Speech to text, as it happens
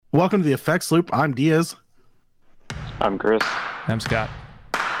Welcome to the Effects Loop. I'm Diaz, I'm Chris. I'm Scott.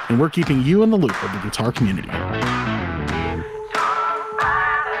 and we're keeping you in the loop of the guitar community.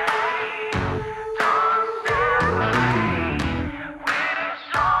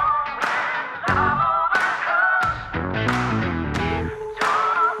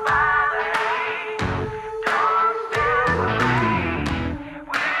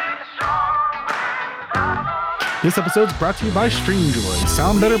 This episode is brought to you by Stringjoy.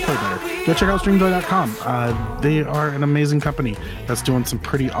 Sound better, play better. Go check out stringjoy.com. They are an amazing company that's doing some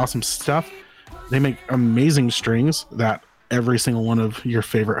pretty awesome stuff. They make amazing strings that every single one of your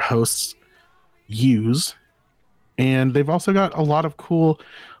favorite hosts use. And they've also got a lot of cool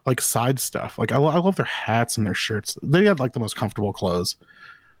like side stuff. Like I love their hats and their shirts. They got like the most comfortable clothes.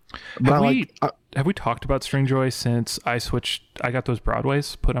 But Have we talked about Stringjoy since I got those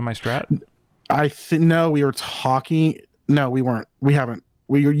Broadways put on my Strat? No, we were talking. No, we weren't. We haven't.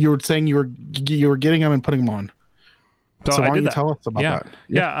 You were saying you were getting them and putting them on. So why don't you tell us about that?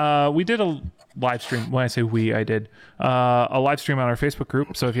 Yeah. We did a live stream. When I say we, I did a live stream on our Facebook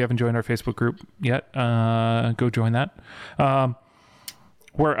group. So if you haven't joined our Facebook group yet, go join that.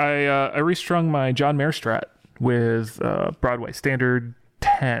 Where I restrung my John Mayer Strat with Broadway standard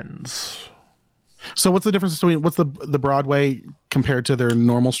 10s. So what's the difference between what's the Broadway compared to their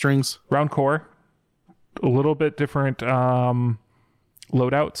normal strings? Round core, a little bit different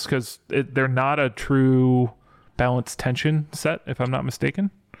loadouts because they're not a true balanced tension set, if I'm not mistaken.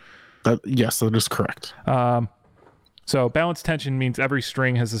 Yes, that is correct. So balanced tension means every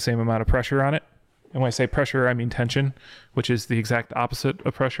string has the same amount of pressure on it. And when I say pressure, I mean tension, which is the exact opposite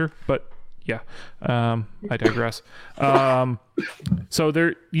of pressure. But yeah, I digress. So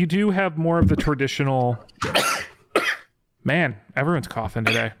there, you do have more of the traditional. Man, everyone's coughing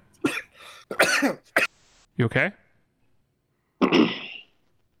today. You okay?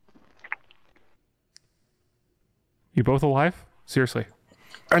 You both alive? Seriously?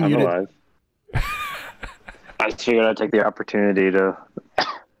 I'm alive. I just figured I'd take the opportunity to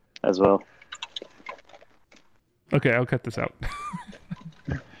as well. Okay, I'll cut this out.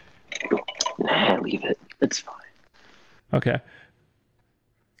 Nah, leave it. It's fine. Okay.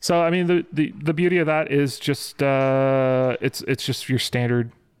 So I mean the beauty of that is just it's just your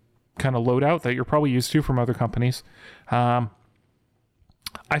standard kind of loadout that you're probably used to from other companies. I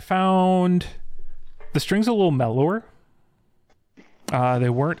found the strings a little mellower. They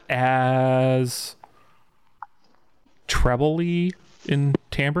weren't as treble-y in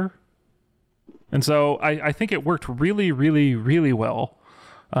timbre. And so I think it worked really, really, really well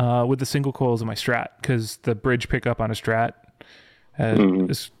with the single coils of my Strat, because the bridge pickup on a Strat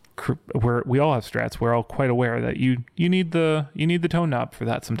is where we all have Strats. We're all quite aware that you need the tone knob for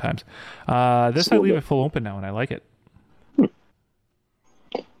that sometimes. This I leave it full open now, and I like it.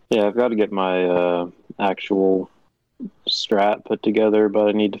 Yeah, I've got to get my actual Strat put together, but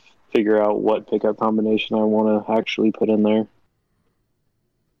I need to figure out what pickup combination I want to actually put in there.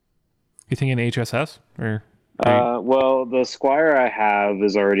 You think an HSS or? Well, the Squire I have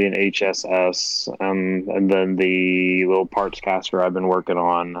is already an HSS, and then the little parts caster I've been working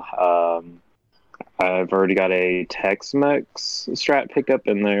on, I've already got a Tex-Mex Strat pickup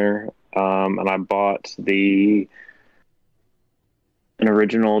in there, and I bought an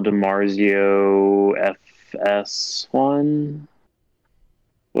original DiMarzio FS1,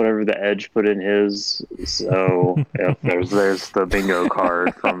 whatever the Edge put in his. So yeah, there's the bingo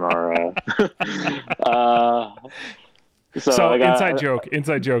card from our so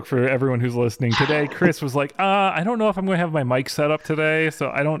inside joke for everyone who's listening today. Chris was like, I don't know if I'm going to have my mic set up today, so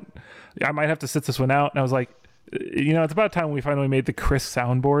I might have to sit this one out. And I was like, it's about time we finally made the Chris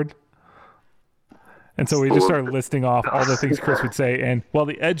soundboard. And so we just started listing off all the things Chris would say, and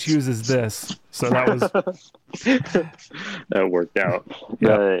the Edge uses this, so that was that worked out.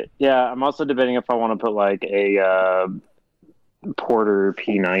 Yeah. But yeah, I'm also debating if I want to put like a Porter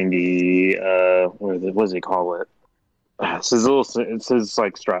P90. What does he call it? It says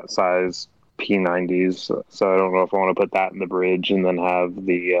like Strat size P90s. So I don't know if I want to put that in the bridge and then have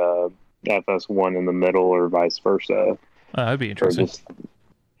the FS1 in the middle, or vice versa. That'd be interesting.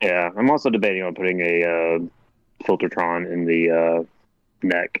 Yeah, I'm also debating on putting a Filtertron in the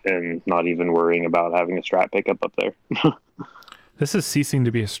neck and not even worrying about having a Strat pickup up there. This is ceasing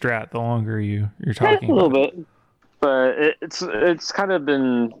to be a Strat the longer you're talking. A little bit, but it's kind of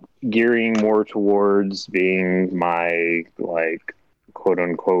been gearing more towards being my like quote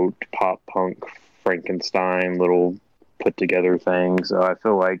unquote pop punk Frankenstein little put together thing. So I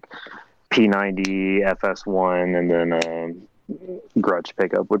feel like P90, FS1, and then Grutch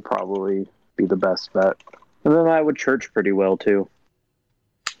pickup would probably be the best bet, and then that would church pretty well too.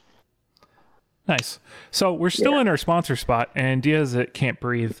 Nice. So we're still in our sponsor spot, and Diaz can't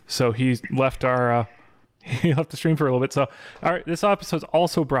breathe, so he left our he left the stream for a little bit. So, all right, this episode is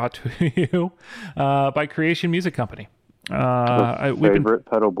also brought to you by Creation Music Company. Favorite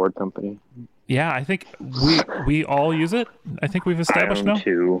pedal board company. Yeah, I think we all use it. I think we've established now.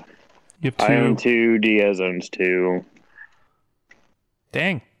 Two. You have two. I own two. Diaz owns two.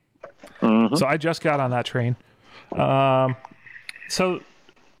 Dang. Mm-hmm. So I just got on that train. So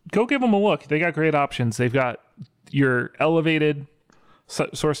go give them a look. They got great options. They've got your elevated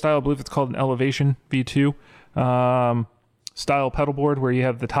source style. I believe it's called an Elevation V2 style pedal board where you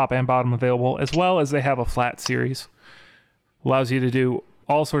have the top and bottom available, as well as they have a flat series. Allows you to do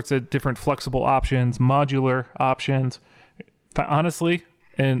all sorts of different flexible options, modular options. Honestly,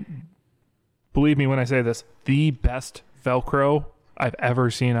 and believe me when I say this, the best Velcro I've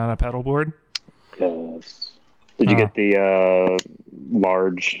ever seen on a pedal board. Yes. Did you get the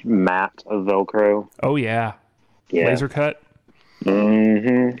large mat of Velcro? Oh, yeah. Laser cut.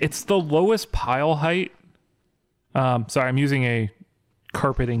 Mm-hmm. It's the lowest pile height. Sorry, I'm using a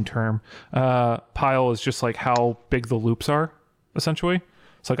carpeting term. Pile is just like how big the loops are, essentially.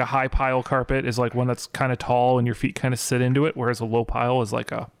 It's like a high pile carpet is like one that's kind of tall and your feet kind of sit into it, whereas a low pile is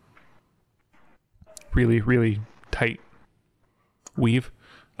like a really, really tight weave.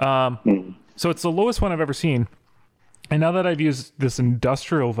 So it's the lowest one I've ever seen. And now that I've used this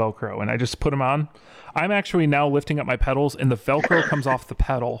industrial Velcro and I just put them on, I'm actually now lifting up my pedals and the Velcro comes off the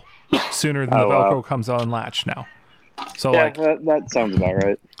pedal sooner than the Velcro comes on latch now. So yeah, that sounds about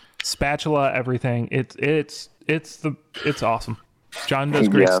right. Spatula, everything. It's awesome. John does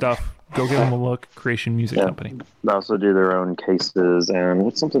great stuff. Go give him a look. Creation Music Company. They also do their own cases, and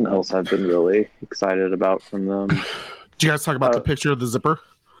what's something else I've been really excited about from them? Did you guys talk about the picture of the zipper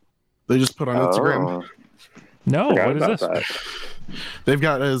they just put on Instagram? No, what is this? That. They've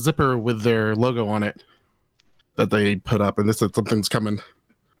got a zipper with their logo on it that they put up, and this said something's coming.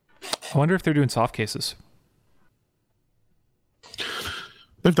 I wonder if they're doing soft cases.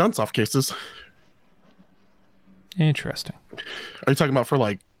 They've done soft cases. Interesting. Are you talking about for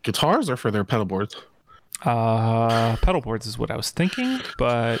like guitars or for their pedal boards? Pedal boards is what I was thinking,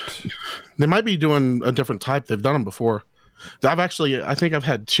 but they might be doing a different type. They've done them before. I think I've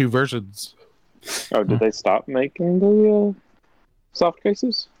had two versions. Oh, did they stop making the soft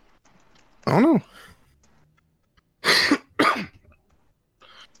cases? I don't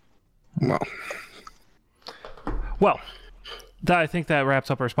know. Well, I think that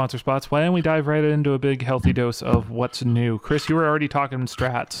wraps up our sponsor spots. Why don't we dive right into a big healthy dose of what's new? Chris, you were already talking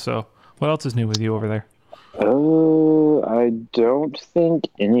strats, so what else is new with you over there? I don't think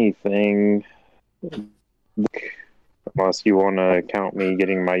anything. Unless you want to count me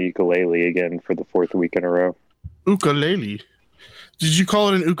getting my ukulele again for the 4th week in a row. Ukulele? Did you call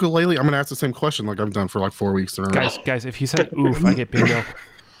it an ukulele? I'm going to ask the same question like I've done for like 4 weeks in a row. Guys, if you said oof, I get bingo.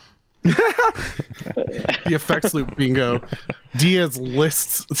 The effects loop bingo. Diaz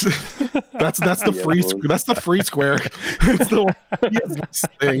lists. That's the free. That's the free square. It's the Diaz lists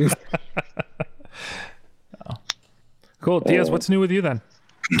things. Oh. Cool, Diaz. What's new with you then?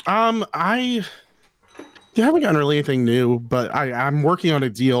 I haven't gotten really anything new, but I'm working on a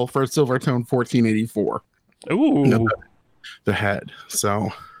deal for a Silvertone 1484. Ooh, the head.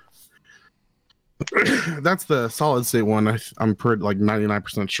 So that's the solid state one. I'm pretty like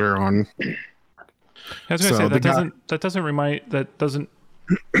 99% sure on. I was gonna say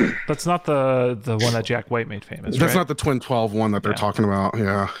that's not the one that Jack White made famous. That's right? not the Twin 12 one that they're talking about.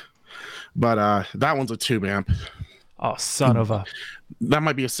 Yeah, but that one's a tube amp. Oh, son of a! That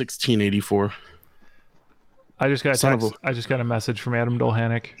might be a 1684. I just got a message from Adam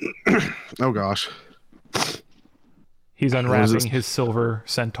Dolhanic. Oh gosh, he's unwrapping his silver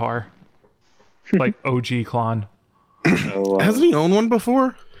Centaur, like OG Klon. Hasn't he owned one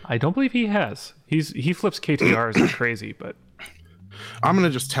before? I don't believe he has. He flips KTRs like crazy, but I'm gonna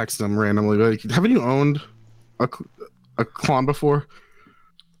just text him randomly. Like, haven't you owned a Klon before?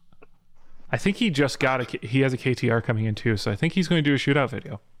 I think he just he has a KTR coming in too, so I think he's going to do a shootout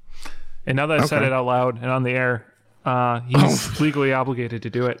video. And now that I've said it out loud and on the air, he's legally obligated to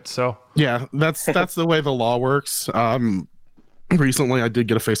do it. So yeah, that's the way the law works. Recently I did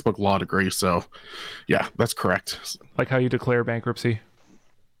get a Facebook law degree, so yeah, that's correct. Like how you declare bankruptcy.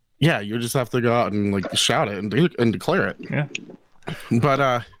 Yeah, you just have to go out and like shout it and declare it. Yeah.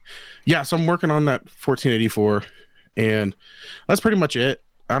 But yeah, so I'm working on that 1484, and that's pretty much it.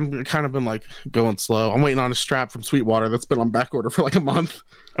 I'm kind of been like going slow. I'm waiting on a strap from Sweetwater that's been on back order for like a month.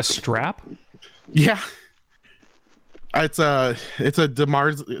 A strap? Yeah. It's a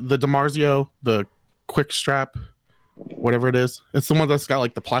DiMarzio, the quick strap, whatever it is. It's the one that's got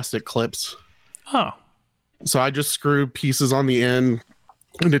like the plastic clips. Oh. So I just screw pieces on the end,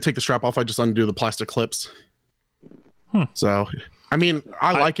 and to take the strap off, I just undo the plastic clips. So, I mean,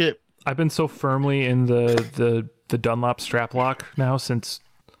 I like it. I've been so firmly in the Dunlop strap lock now since.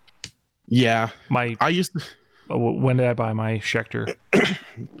 Yeah, I used to. When did I buy my Schecter?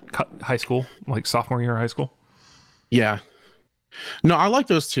 High school, like sophomore year of high school. Yeah. No, I like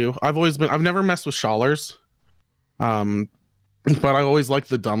those too. I've never messed with Schollers. But I always liked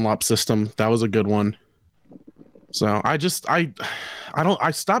the Dunlop system. That was a good one. So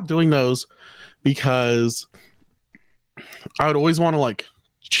I stopped doing those because I would always want to like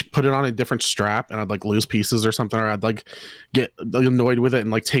put it on a different strap, and I'd like lose pieces or something, or I'd like get annoyed with it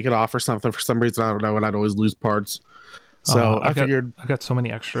and like take it off or something for some reason. I don't know, and I'd always lose parts. So I figured I've got so many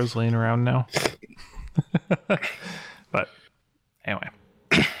extras laying around now. But anyway,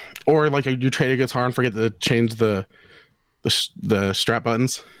 or like you trade a guitar and forget to change the strap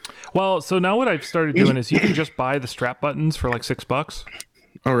buttons. Well, so now what I've started doing is you can just buy the strap buttons for like $6.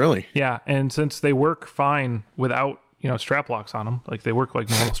 Oh, really? Yeah, and since they work fine without strap locks on them, like they work like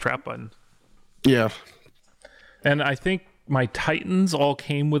normal strap buttons. Yeah. And I think my Titans all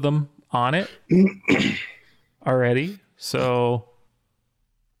came with them on it already. So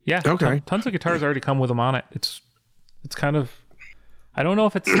yeah, okay. Tons of guitars already come with them on it. It's kind of, I don't know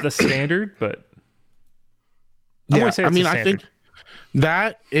if it's the standard, but yeah, I mean, I think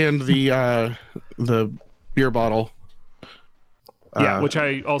that and the beer bottle. Which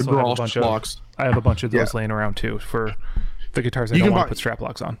I also have a bunch of. I have a bunch of those laying around too for the guitars I don't want to put strap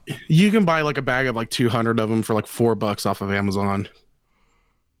locks on. You can buy like a bag of like 200 of them for like $4 off of Amazon.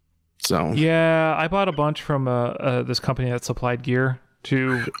 So yeah, I bought a bunch from this company that supplied gear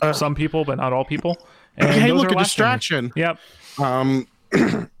to some people, but not all people. And hey, look, a distraction. Yep.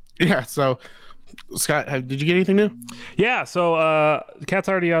 Yeah. So, Scott, did you get anything new? Yeah. So the cat's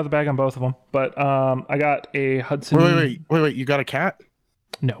already out of the bag on both of them, but I got a Hudson. Wait. You got a cat?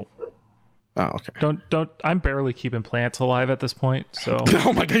 No. Oh, okay. Don't. I'm barely keeping plants alive at this point. So.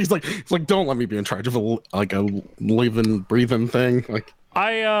 Oh my god, he's like, don't let me be in charge of a living, breathing thing. Like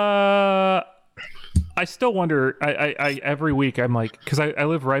I still wonder. I every week I'm like, because I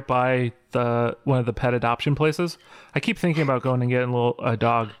live right by one of the pet adoption places. I keep thinking about going and getting a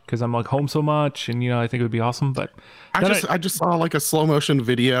dog because I'm like home so much, and I think it would be awesome. But I just saw like a slow motion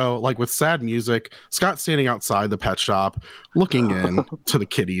video, like with sad music. Scott standing outside the pet shop, looking in to the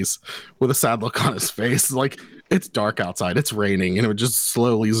kitties with a sad look on his face. Like it's dark outside, it's raining, and it just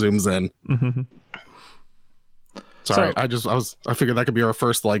slowly zooms in. Mm-hmm. Sorry, I figured that could be our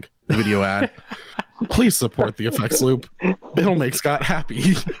first like video ad. Please support the Effects Loop. It'll make Scott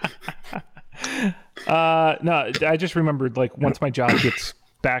happy. No, I just remembered like once my job gets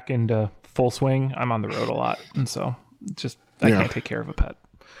back into full swing, I'm on the road a lot, and so I can't take care of a pet.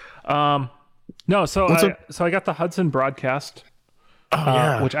 No, so I got the Hudson Broadcast,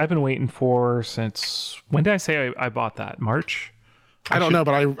 which I've been waiting for since when did I say I bought that? March. I don't know,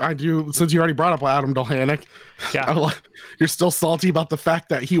 but I do. Since you already brought up Adam Dolhanek, you're still salty about the fact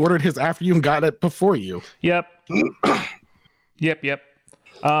that he ordered his after you and got it before you. Yep. Yep.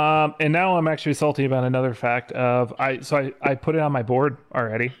 And now I'm actually salty about another fact of I put it on my board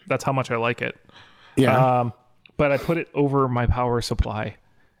already. That's how much I like it. Yeah. But I put it over my power supply,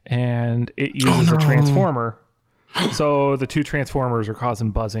 and it uses a transformer. So the two transformers are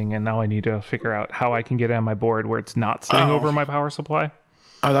causing buzzing, and now I need to figure out how I can get it on my board where it's not sitting over my power supply.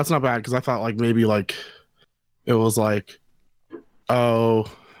 Oh, that's not bad, because I thought like maybe like it was like I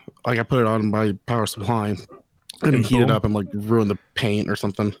put it on my power supply and it heated up and like ruined the paint or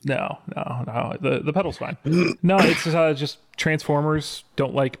something. No. The pedal's fine. No, it's just transformers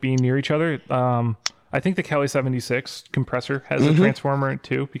don't like being near each other. I think the Kelly 76 compressor has a transformer in it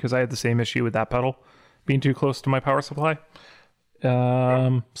too, because I had the same issue with that pedal being too close to my power supply.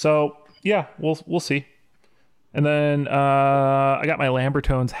 So yeah, we'll see. And then I got my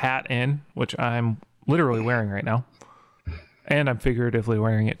Lambertones hat in, which I'm literally wearing right now, and I'm figuratively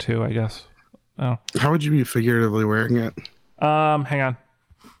wearing it too, I guess. Oh, how would you be figuratively wearing it? Hang on.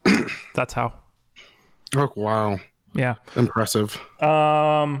 That's how. Oh wow. Yeah. Impressive.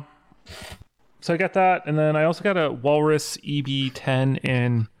 So I got that, and then I also got a Walrus EB10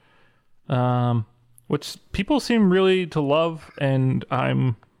 in, which people seem really to love, and I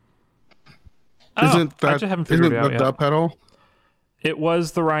just haven't figured it out yet. The pedal? It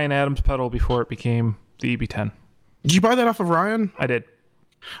was the Ryan Adams pedal before it became the EB10. Did you buy that off of Ryan? I did.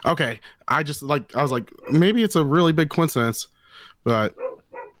 Okay. I was like, maybe it's a really big coincidence, but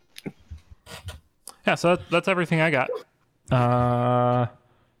yeah, so that's everything I got.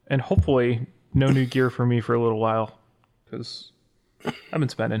 And hopefully no new gear for me for a little while, because I've been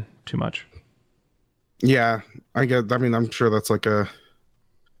spending too much. Yeah, I get. I mean, I'm sure that's like a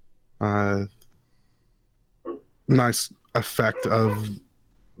nice effect of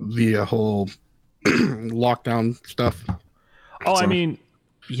the whole lockdown stuff. Oh, So, I mean,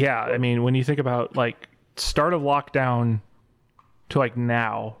 yeah. I mean, when you think about like start of lockdown to like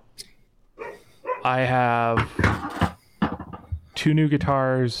now, I have 2 new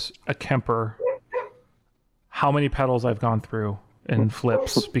guitars, a Kemper. How many pedals I've gone through and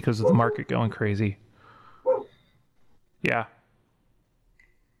flips because of the market going crazy. Yeah.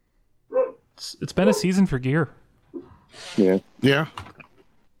 It's been a season for gear. Yeah. yeah.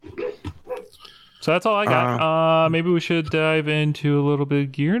 So that's all I got. Maybe we should dive into a little bit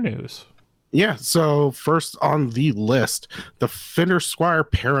of gear news. Yeah, so first on the list, the Fender Squire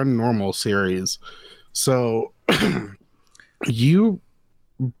Paranormal series. So you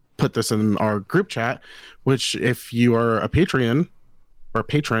put this in our group chat, which if you are a Patreon or a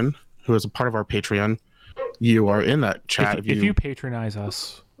patron who is a part of our Patreon, you are in that chat. If you patronize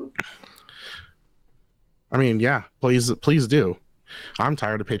us. I mean, yeah, please do. I'm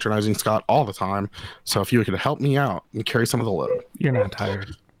tired of patronizing Scott all the time. So if you could help me out and carry some of the load. You're not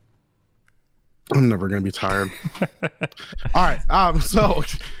tired. I'm never going to be tired. All right. So,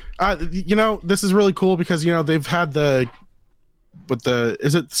 this is really cool because, they've had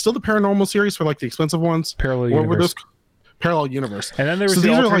is it still the Paranormal series for like the expensive ones? Parallel Universe. Parallel Universe. And then there was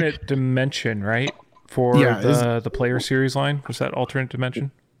the alternate dimension, right? For the player series line. Was that alternate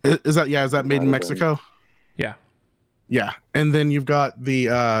dimension? Is that made in Mexico? Yeah. Yeah. And then you've got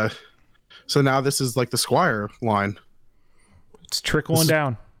the, so now this is like the Squire line. It's trickling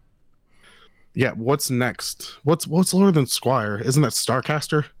down. Yeah, what's next? What's lower than Squire? Isn't that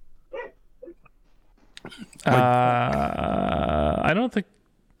Starcaster? I don't think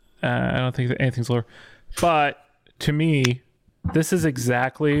that anything's lower. But to me, this is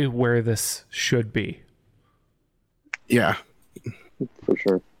exactly where this should be. Yeah, for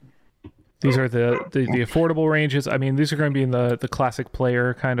sure. These are the affordable ranges. I mean, these are going to be in the classic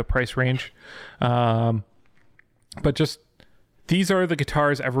player kind of price range. But just these are the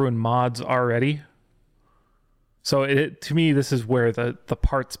guitars everyone mods already. So to me, this is where the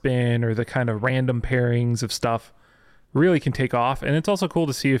part spin or the kind of random pairings of stuff really can take off. And it's also cool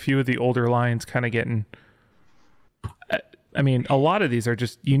to see a few of the older lines kind of getting... I mean, a lot of these are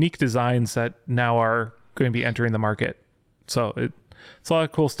just unique designs that now are going to be entering the market. So it's a lot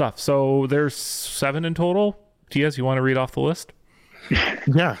of cool stuff. So there's 7 in total. Diaz, you want to read off the list?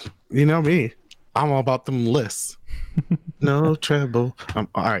 Yeah, you know me. I'm all about them lists. No trouble. All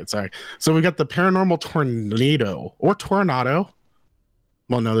right, sorry. So we got the Paranormal Tornado or Tornado.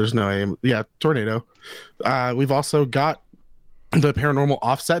 Well, no, there's no name. Yeah, Tornado. We've also got the Paranormal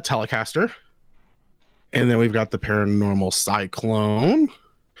Offset Telecaster. And then we've got the Paranormal Cyclone,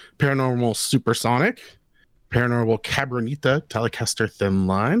 Paranormal Supersonic, Paranormal Cabronita Telecaster Thin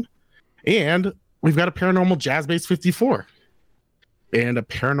Line, and we've got a Paranormal Jazz Bass 54 and a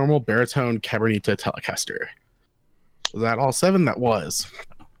Paranormal Baritone Cabronita Telecaster. Was that all 7? That was.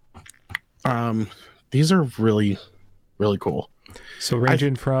 These are really, really cool. So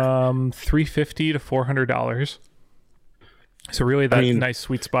ranging from $350 to $400. So really that nice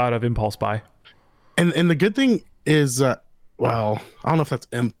sweet spot of impulse buy. And the good thing is, well, I don't know if that's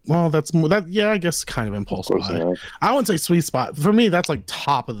I guess kind of impulse buy. I wouldn't say sweet spot. For me, that's like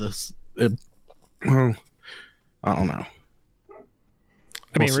top of this. I don't know.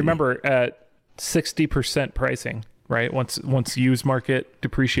 I mean, remember at 60% pricing, right? Once used market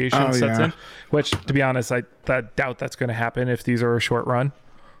depreciation sets in, which to be honest, I doubt that's going to happen if these are a short run.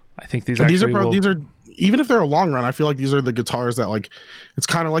 I think these are even if they're a long run, I feel like these are the guitars that like, it's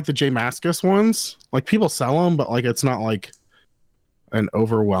kind of like the J Mascis ones. Like people sell them, but like it's not like an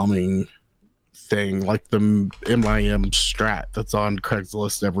overwhelming thing like the MIM Strat that's on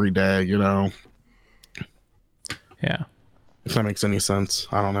Craigslist every day, Yeah. If that makes any sense.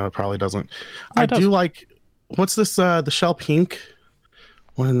 I don't know. It probably doesn't. I do like, what's this, the Shell Pink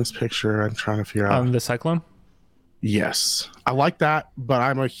one in this picture? I'm trying to figure out. The Cyclone? Yes. I like that, but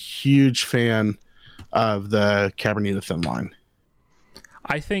I'm a huge fan of the Cabronita Thin Line.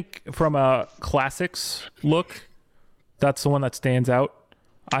 I think from a classics look, that's the one that stands out.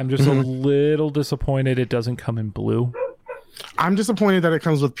 I'm just a little disappointed it doesn't come in blue. I'm disappointed that it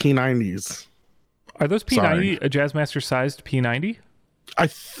comes with P90s. Are those P90 a Jazzmaster sized P90? They're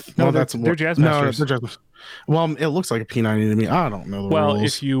Jazzmasters. No, they're Jazzmasters. Well, it looks like a P90 to me. I don't know the rules.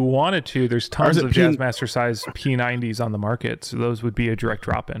 If you wanted to, there's tons of Jazzmaster sized P90s on the market, so those would be a direct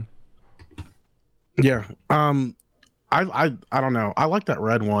drop in. Yeah. I don't know. I like that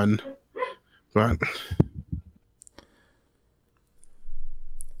red one, but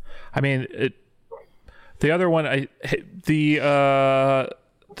I mean, The other one, the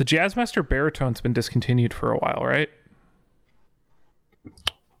Jazzmaster Baritone's been discontinued for a while, right?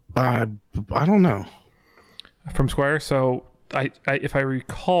 I don't know. From Squire. So I if I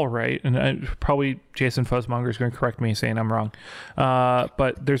recall right, and probably Jason Fuzzmonger is going to correct me saying I'm wrong,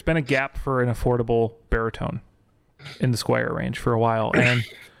 but there's been a gap for an affordable baritone in the Squire range for a while, and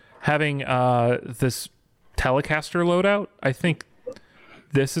having this Telecaster loadout, I think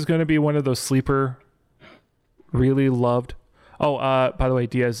this is going to be one of those sleeper, really loved. Oh, by the way,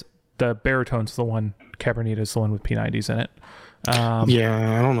 Diaz, the baritone's the one. Cabernita's the one with P90s in it.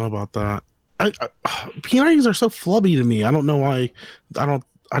 Yeah, I don't know about that. P90s are so flubby to me. I don't know why.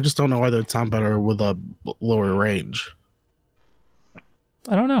 I just don't know why they'd sound better with a lower range.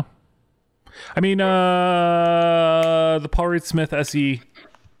 I don't know. I mean, the Paul Reed Smith SE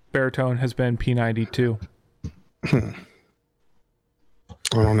baritone has been P90 too. I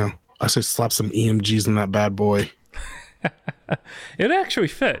don't know. I say slap some EMGs in that bad boy. It actually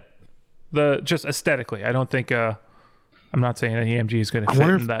fit. Just aesthetically, I don't think. I'm not saying an EMG is going to fit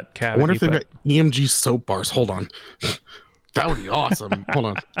in that cavity. I wonder if they've got EMG soap bars. Hold on. That would be awesome. Hold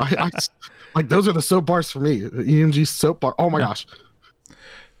on. I like those are the soap bars for me. The EMG soap bar. Oh my gosh.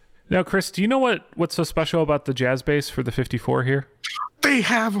 Now, Chris, do you know what's so special about the jazz bass for the 54 here? They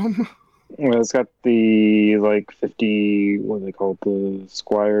have them. Well, it's got the 50. What do they call it? The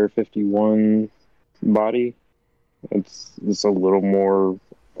Squire 51 body. It's a little more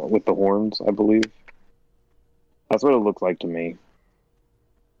with the horns, I believe. That's what it looked like to me.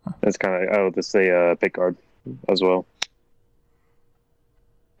 It's kind of this is a pick guard as well.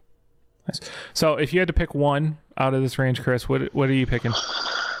 Nice. So, if you had to pick one out of this range, Chris, what are you picking?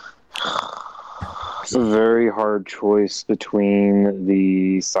 It's a very hard choice between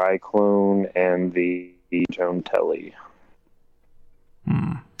the Cyclone and the Tone Telly.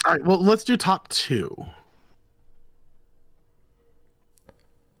 All right, well, let's do top two.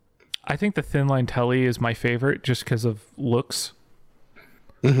 I think the Thin Line Telly is my favorite just because of looks.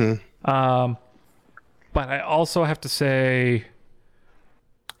 Mm-hmm. But I also have to say...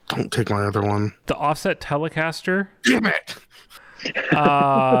 Don't take my other one. The Offset Telecaster. Damn it!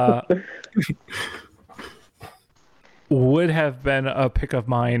 Would have been a pick of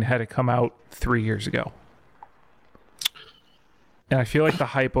mine had it come out 3 years ago. And I feel like the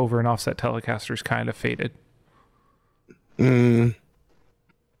hype over an Offset Telecaster's kind of faded.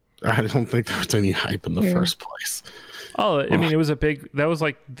 I don't think there was any hype in the first place. Oh, I mean, it was that was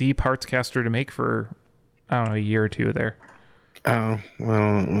like the parts caster to make for, I don't know, a year or two there. Oh, well,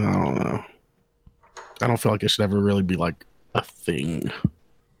 I don't know. I don't feel like it should ever really be like a thing.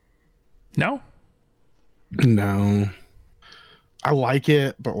 No? No. I like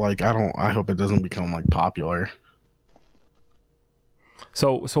it, but like, I hope it doesn't become like popular.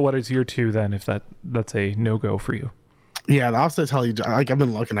 So what is your two then, if that's a no-go for you? Yeah, the Offset Telly, like I've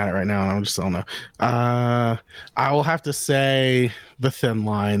been looking at it right now and I just don't know. I will have to say the Thin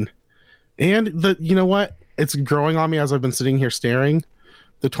Line. And you know what? It's growing on me as I've been sitting here staring.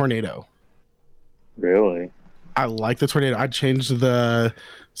 The Tornado. Really? I like the Tornado. I changed so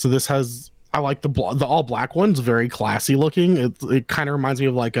this has, I like the all black one's very classy looking. It kind of reminds me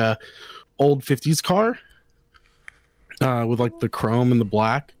of like a old 50s car with like the chrome and the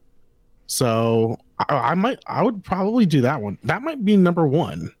black. So I would probably do that one. That might be number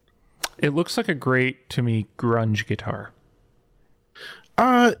one. It looks like a great, to me, grunge guitar.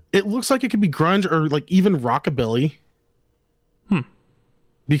 It looks like it could be grunge or like even rockabilly.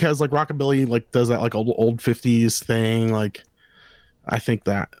 Because like rockabilly like does that like old 50s thing. Like I think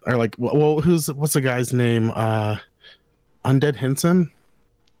that, or like, well, what's the guy's name? Undead Henson?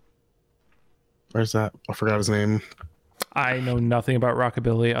 Where's that? I forgot his name. I know nothing about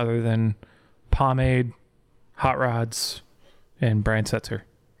rockabilly other than Pomade, Hot Rods, and Brian Setzer.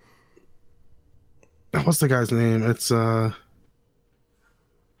 What's the guy's name? It's all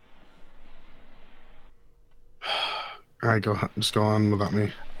right, just go on without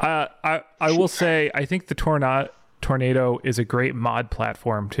me. I will say I think the Tornado is a great mod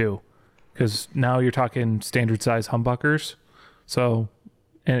platform too, because now you're talking standard size humbuckers, so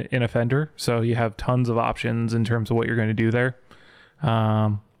in a Fender, so you have tons of options in terms of what you're going to do there,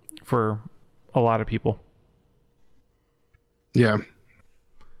 for a lot of people. Yeah.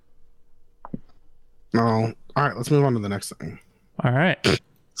 No. All right, let's move on to the next thing. All right.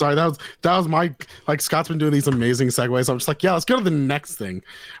 Sorry, that was my, like, Scott's been doing these amazing segues. I'm just like, yeah, let's go to the next thing.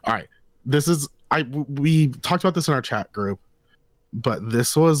 All right. We talked about this in our chat group, but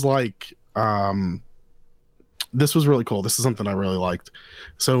this was like, this was really cool. This is something I really liked.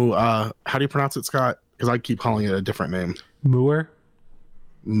 So, how do you pronounce it, Scott? Because I keep calling it a different name. Mower.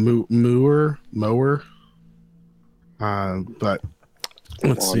 Mower. But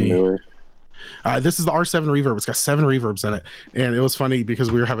let's see. This is the R7 reverb. It's got 7 reverbs in it, and it was funny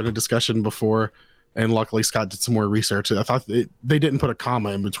because we were having a discussion before, and luckily Scott did some more research. I thought they didn't put a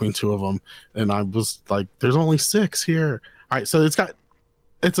comma in between 2 of them, and I was like, "There's only 6 here." All right, so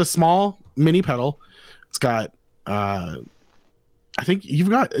it's a small mini pedal. It's got I think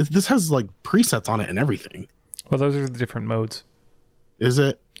this has like presets on it and everything. Well, those are the different modes. Is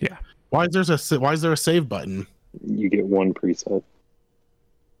it? Yeah. Why is there a save button? You get 1 preset.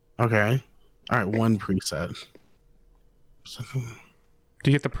 Okay. All right, 1 preset. Do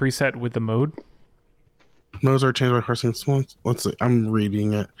you get the preset with the mode? Modes are changed by pressing. Let's see. I'm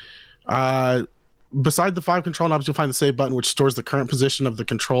reading it. Beside the 5 control knobs, you'll find the save button, which stores the current position of the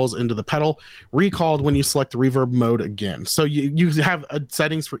controls into the pedal, recalled when you select the reverb mode again. So you have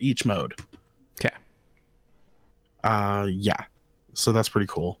settings for each mode. Okay. Yeah. So that's pretty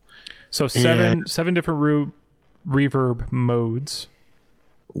cool. So 7 different reverb modes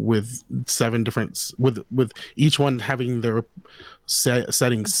with 7 different with each one having their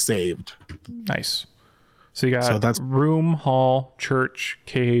settings saved. Nice. So you got that's room, hall, church,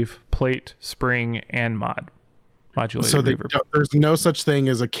 cave, plate, spring, and modulated reverb. There's no such thing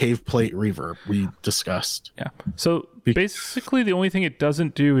as a cave plate reverb. We discussed. Yeah. So basically, the only thing it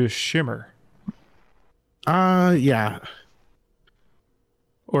doesn't do is shimmer. Yeah.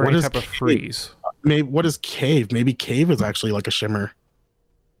 Or any type of freeze. Maybe what is cave? Maybe cave is actually like a shimmer.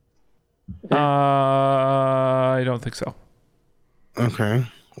 I don't think so. Okay.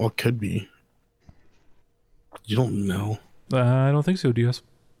 Well, it could be. You don't know. I don't think so, DS.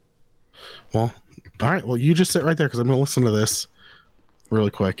 Well, all right. Well, you just sit right there because I'm going to listen to this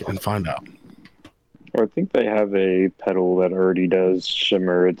really quick and find out. I think they have a pedal that already does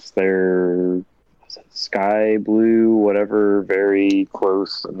shimmer. It's their sky blue, whatever, very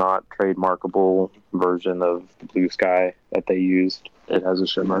close, not trademarkable version of the blue sky that they used. It has a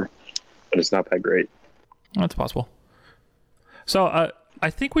shimmer, but it's not that great. That's possible. So I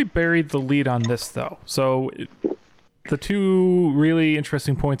think we buried the lead on this, though. So the 2 really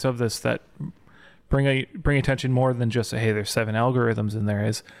interesting points of this that bring attention more than just, hey, there's 7 algorithms in there,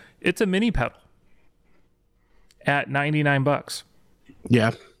 is it's a mini pedal at $99.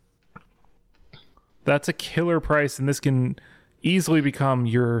 Yeah. That's a killer price, and this can easily become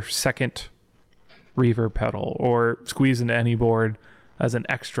your second reverb pedal or squeeze into any board as an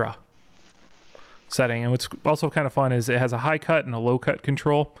extra setting. And what's also kind of fun is it has a high cut and a low cut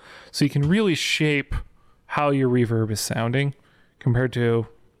control, so you can really shape how your reverb is sounding compared to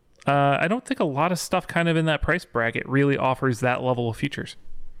I don't think a lot of stuff kind of in that price bracket really offers that level of features.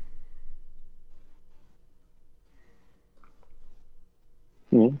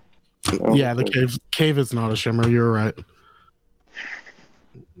 Yeah, the cave is not a shimmer. You're right.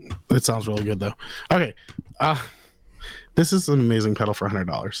 It sounds really good though. Okay, this is an amazing pedal for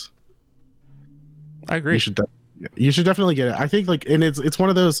 $100. I agree. You should definitely get it. I think and it's one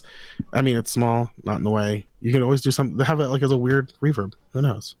of those. I mean, it's small, not in the way. You can always do something to have it like as a weird reverb. Who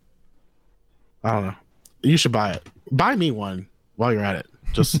knows? I don't know. You should buy it. Buy me one while you're at it.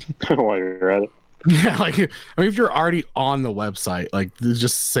 Just while you're at it. Yeah, I mean, if you're already on the website,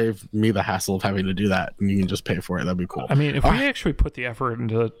 just save me the hassle of having to do that, and you can just pay for it. That'd be cool. I mean, if we actually put the effort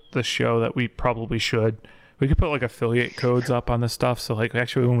into the show that we probably should, we could put affiliate codes up on this stuff. So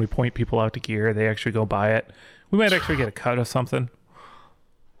actually, when we point people out to gear, they actually go buy it. We might actually get a cut of something.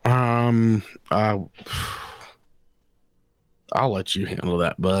 I'll let you handle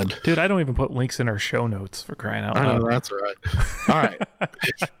that, bud. Dude, I don't even put links in our show notes, for crying out loud. I know, that's right. All right.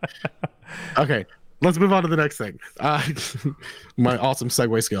 Okay, let's move on to the next thing. My awesome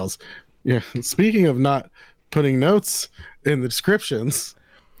segue skills. Yeah. Speaking of not putting notes in the descriptions,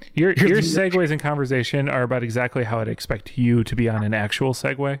 your segues in conversation are about exactly how I'd expect you to be on an actual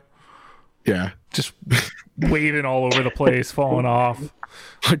segue. Yeah. Just waving all over the place, falling off.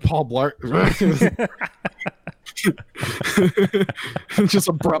 Like Paul Blart. Just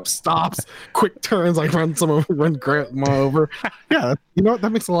abrupt stops, quick turns, run grandma over. Yeah, you know what?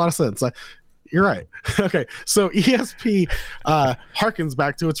 That makes a lot of sense. You're right. Okay, so ESP harkens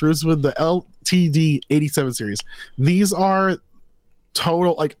back to its roots with the LTD 87 series. These are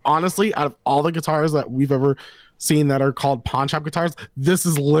total, honestly, out of all the guitars that we've ever seen that are called pawn shop guitars, this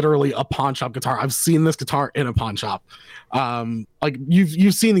is literally a pawn shop guitar. I've seen this guitar in a pawn shop.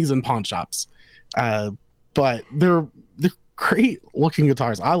 You've seen these in pawn shops. But they're great looking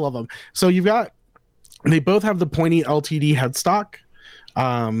guitars. I love them. So they both have the pointy LTD headstock,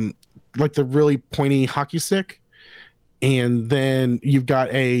 the really pointy hockey stick. And then you've got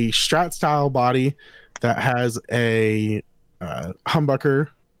a Strat style body that has a humbucker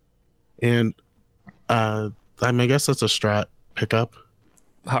and I guess that's a Strat pickup.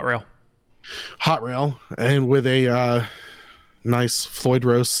 Hot rail. Hot rail, and with a nice Floyd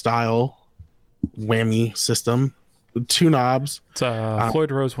Rose style whammy system. 2 knobs. It's a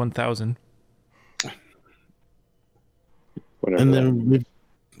Floyd Rose 1000. Whatever. And then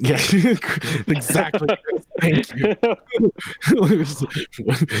yeah, exactly. Thank you.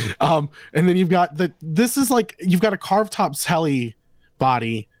 And then you've got this is like you've got a carved top Telly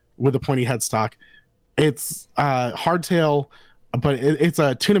body with a pointy headstock. It's hardtail, but it's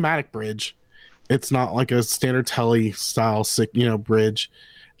a tunematic bridge. It's not like a standard Telly style bridge.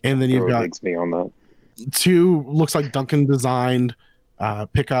 And then you've got me on that. 2 looks like Duncan designed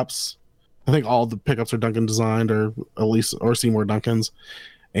pickups. I think all the pickups are Duncan designed, or Seymour Duncans.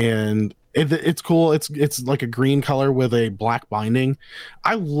 And it's cool. It's like a green color with a black binding.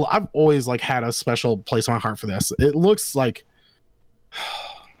 I've always like had a special place in my heart for this. It looks like,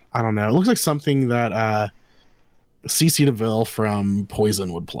 I don't know. It looks like something that CC DeVille from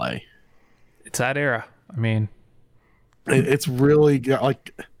Poison would play. It's that era. I mean, it's really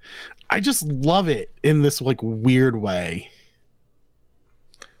like, I just love it in this like weird way.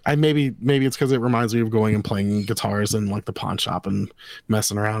 Maybe it's because it reminds me of going and playing guitars in like the pawn shop and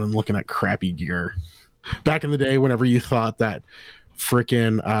messing around and looking at crappy gear. Back in the day, whenever you thought that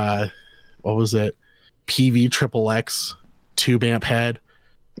freaking what was it, PV Triple X 2-amp head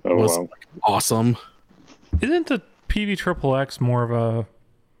was awesome. Isn't the PV Triple X more of a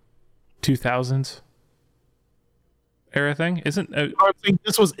 2000s era thing? Isn't I think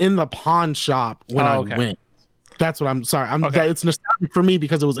this was in the pawn shop when I went. That's what I'm sorry. It's nostalgic for me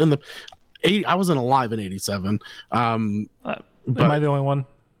because it was in the 80. I wasn't alive in 87. Am I the only one?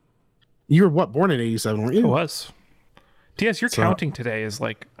 You were born in 87, weren't you? I was. DS, your counting today is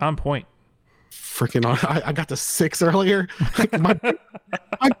like on point. Freaking on. I got to 6 earlier. my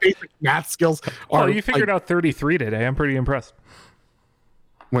basic math skills are. Oh, you figured out 33 today. I'm pretty impressed.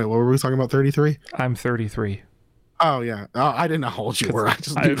 Wait, what were we talking about? 33? I'm 33. Oh, yeah. I didn't know how old you were. I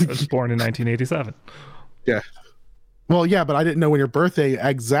was born in 1987. Yeah. Well, yeah, but I didn't know when your birthday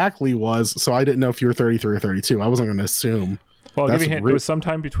exactly was, so I didn't know if you were 33 or 32. I wasn't going to assume. Well, I'll give you a hint. It was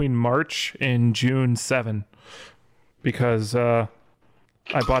sometime between March and June 7, because I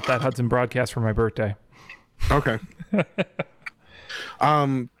bought that Hudson broadcast for my birthday. Okay.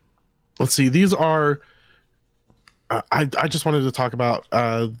 Let's see. These are. I just wanted to talk about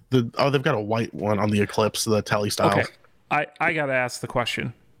they've got a white one on the Eclipse, the Telly style. Okay. I got to ask the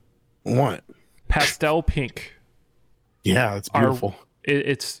question. What? Pastel pink. Yeah, it's beautiful.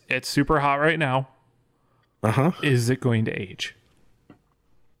 It's super hot right now. Uh-huh. Is it going to age?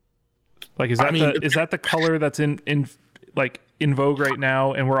 Like, is that the color that's in vogue right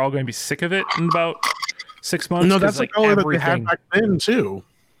now, and we're all going to be sick of it in about 6 months? No, that's like the color that they had back then too.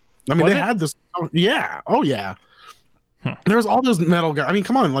 I mean, had this. Yeah. Oh yeah. There was all those metal guys. I mean,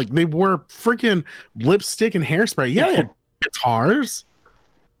 come on, like they wore freaking lipstick and hairspray. Yeah, they had guitars.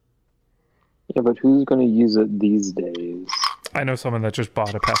 Yeah, but who's going to use it these days? I know someone that just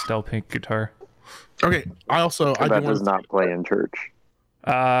bought a pastel pink guitar. Okay, that does not play in church.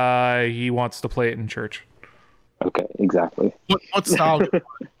 He wants to play it in church. Okay, exactly. What style?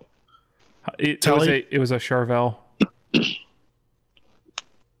 It was a Charvel.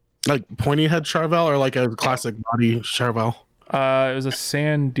 Like pointy head Charvel or like a classic body Charvel? It was a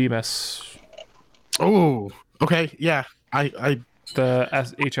San Dimas. Oh, okay, yeah. The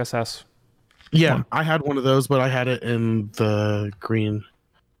HSS. Yeah, I had one of those, but I had it in the green,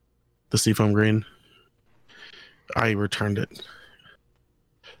 the seafoam green. I returned it.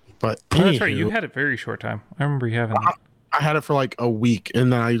 But that's right. You had it very short time. I remember you having it. I had it for like a week,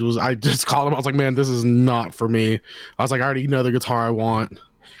 and then I just called him. I was like, man, this is not for me. I was like, I already know the guitar I want.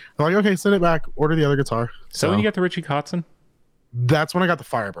 I'm like, okay, send it back. Order the other guitar. So when you got the Richie Kotzen? That's when I got the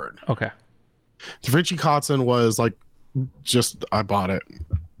Firebird. Okay. The Richie Kotzen was like, I bought it.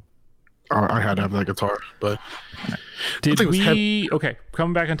 I had to have that guitar, but okay,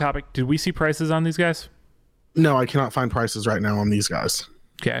 coming back on topic, did we see prices on these guys? No, I cannot find prices right now on these guys.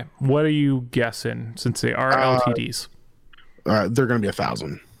 Okay, what are you guessing since they are LTDs? They're going to be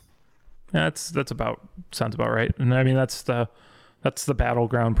 1,000. Sounds about right. And I mean that's the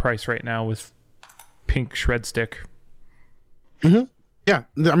battleground price right now with pink shred stick. Mm-hmm. Yeah,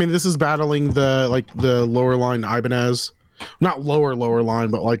 I mean this is battling the lower line Ibanez. Not lower line,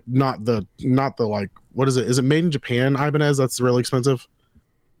 but like not the like, what is it? Is it made in Japan Ibanez? That's really expensive.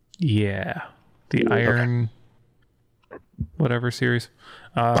 Yeah, the Iron, whatever series.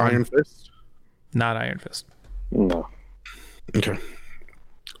 Iron Fist. Not Iron Fist. No. Okay.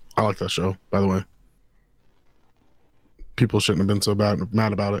 I like that show, by the way. People shouldn't have been so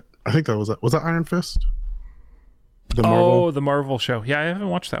mad about it. I think that was that Iron Fist. The Marvel. the Marvel show. Yeah, I haven't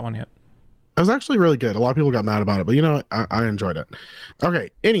watched that one yet. It was actually really good. A lot of people got mad about it, but you know what? I enjoyed it. Okay,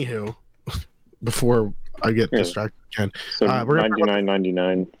 anywho, before I get distracted again. So we're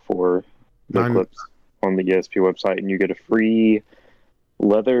 $99.99 for the clips on the ESP website, and you get a free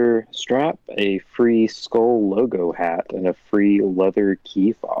leather strap, a free skull logo hat, and a free leather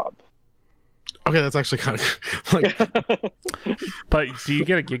key fob. Okay, that's actually kind of like. But do you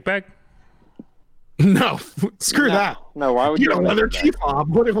get a gig bag? No, screw that. No, why would you you get a leather key fob?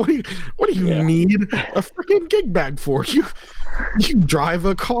 What do you need a freaking gig bag for? You drive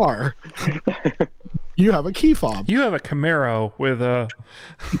a car. You have a key fob. You have a Camaro with a.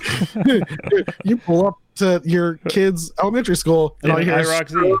 You pull up to your kid's elementary school and all you hear is I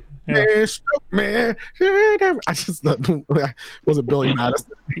just was it Billy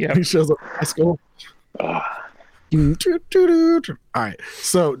Madison? Yeah, he shows up at high school. All right,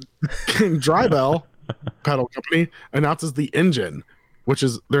 so Drybell pedal company announces the Engine, which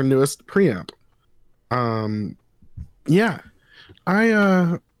is their newest preamp. Yeah,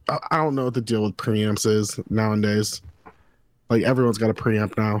 I don't know what the deal with preamps is nowadays. Like everyone's got a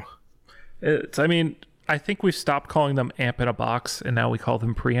preamp now. I think we've stopped calling them amp in a box, and now we call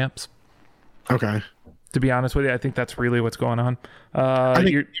them preamps. Okay. To be honest with you, I think that's really what's going on. I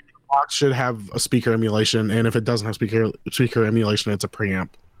think the box should have a speaker emulation, and if it doesn't have speaker emulation, it's a preamp.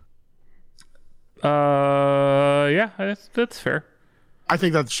 Yeah, that's fair. I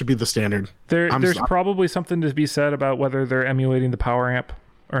think that should be the standard. There's probably something to be said about whether they're emulating the power amp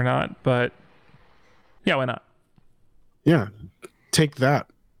or not, but yeah, why not? Yeah, take that.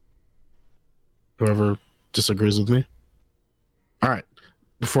 Whoever disagrees with me. All right,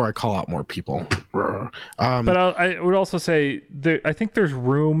 before I call out more people. But I would also say I think there's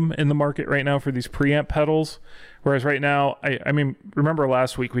room in the market right now for these preamp pedals. Whereas right now, I mean, remember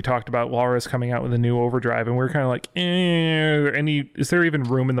last week we talked about Walrus coming out with a new overdrive, and we were kind of like, is there even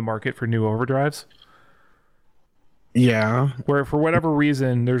room in the market for new overdrives? Yeah. Where for whatever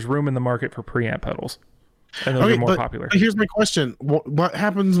reason, there's room in the market for preamp pedals. And those are more popular. Here's my question. What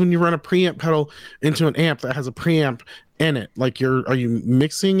happens when you run a preamp pedal into an amp that has a preamp in it? Like are you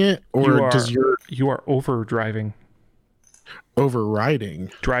mixing it, or you are overdriving?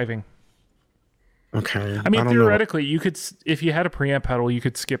 Overriding. Driving. Okay. I mean, theoretically, you could, if you had a preamp pedal, you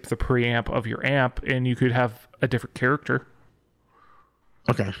could skip the preamp of your amp, and you could have a different character.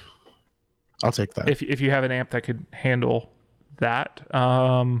 Okay. I'll take that. If you have an amp that could handle that,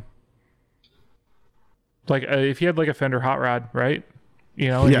 if you had like a Fender Hot Rod, right? You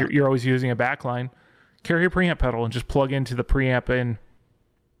know, and you're always using a backline, carry a preamp pedal and just plug into the preamp in,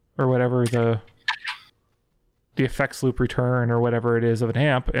 or whatever the effects loop return or whatever it is of an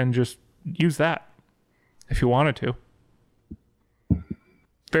amp, and just use that if you wanted to.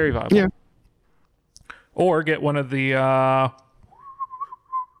 Very viable. Yeah. Or get one of the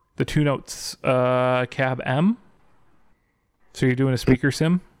 2 Notes Cab M. So you're doing a speaker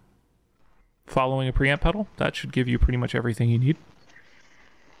sim following a preamp pedal. That should give you pretty much everything you need.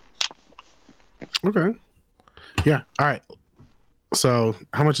 Okay. Yeah. All right. So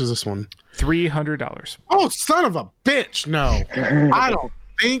how much is this one? $300. Oh, son of a bitch. No, I don't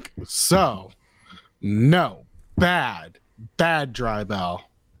think so. No. Bad Drybell.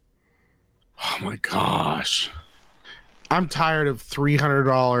 Oh my gosh. I'm tired of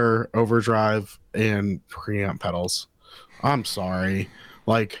 $300 overdrive and preamp pedals. I'm sorry.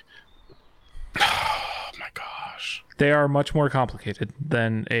 Like, oh my gosh. They are much more complicated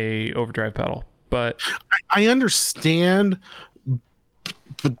than a overdrive pedal, but I understand,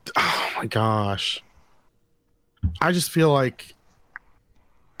 but oh my gosh. I just feel like,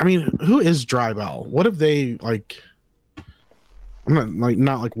 I mean, who is Drybell? What have they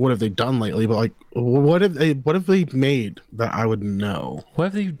not what have they done lately, but like what have they made that I would know? What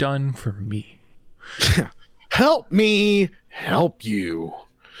have they done for me? Help me help you.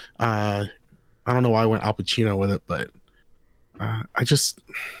 I don't know why I went Al Pacino with it, but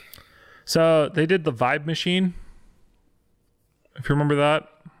So they did the Vibe Machine, if you remember that.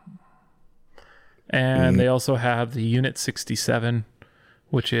 And they also have the Unit 67,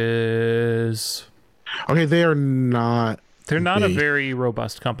 which is... Okay, they're not a very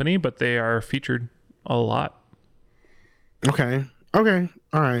robust company, but they are featured a lot. Okay. All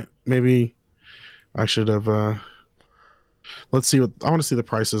right. Maybe I should have... let's see I want to see the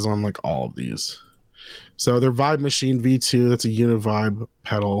prices on like all of these. So their Vibe Machine V2, that's a Univibe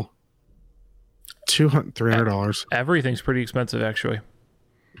pedal. $300. Everything's pretty expensive, actually.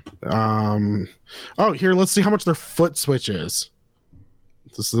 Here, let's see how much their foot switch is.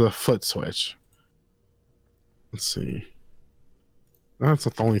 This is a foot switch. Let's see. That's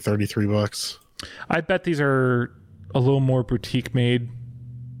only $33. I bet these are a little more boutique made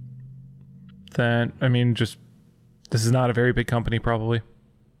than, I mean, just this is not a very big company probably.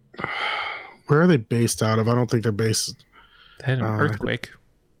 Where are they based out of? I don't think they're based. They had an earthquake.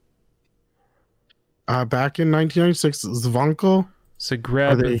 Back in 1996, Zvonko.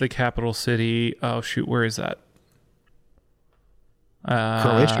 Zagreb is the capital city. Oh shoot, where is that?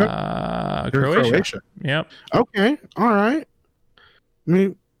 Croatia? Croatia. Yep. Okay. All right. I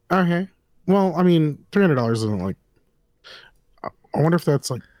mean, okay. Well, I mean, $300 isn't like. I wonder if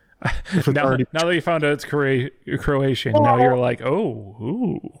that's like. If it's now that you found out it's Croatian, now you're like, oh,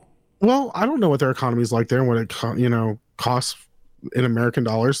 ooh. Well, I don't know what their economy is like there and what it costs in American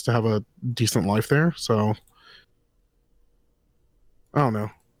dollars to have a decent life there. So I don't know.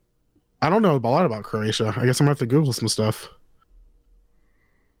 I don't know a lot about Croatia. I guess I'm gonna have to Google some stuff.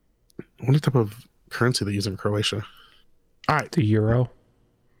 What type of currency they use in Croatia? All right, the euro.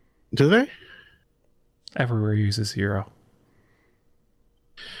 Do they? Everywhere uses euro.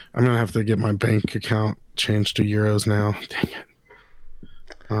 I'm gonna have to get my bank account changed to euros now. Dang it.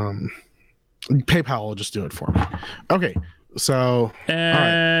 PayPal will just do it for me. Okay, so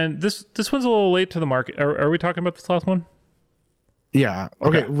and this one's a little late to the market. Are we talking about this last one? Yeah.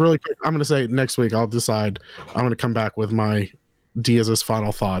 Okay. Really quick. I'm gonna say next week I'll decide. I'm gonna come back with my Diaz's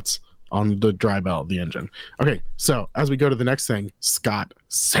final thoughts on the dry belt of the engine. Okay. So as we go to the next thing, Scott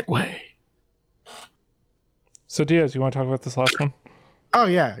Segway. So Diaz, you want to talk about this last one? Oh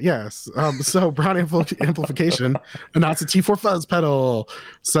yeah, yes. So Brown Amplification announced a T4 fuzz pedal.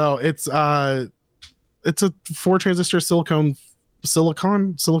 So it's a 4 transistor silicone.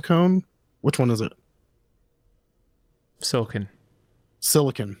 Which one is it? Silicon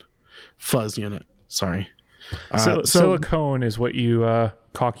fuzz unit. Sorry. Silicone is what you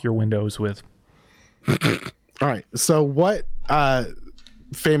caulk your windows with. All right. So what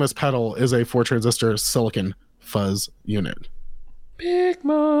famous pedal is a 4 transistor silicon fuzz unit? Big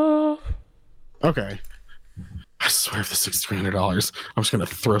Muff. Okay. I swear if this is $300, I'm just gonna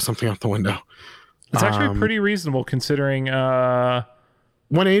throw something out the window. It's actually pretty reasonable considering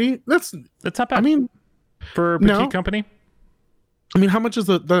 180. That's not bad. I mean, for a boutique company. I mean, how much is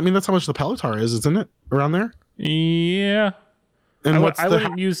that's how much the Pelotar is, isn't it? Around there? Yeah. And I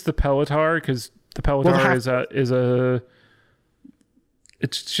wouldn't use the Pelotar because the Pelotar is a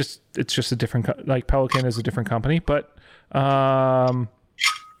it's just a different like Pelican is a different company, but no,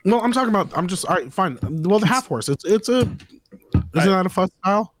 I'm talking about. I'm just all right. Fine. Well, the Half Horse. Isn't that a fuzz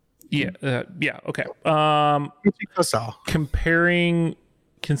style? Yeah. Okay. Style.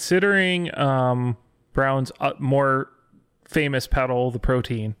 Considering Brown's more famous pedal, the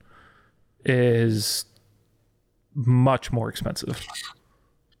Protein, is much more expensive.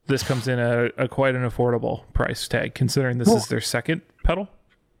 This comes in a quite an affordable price tag, considering this is their second pedal.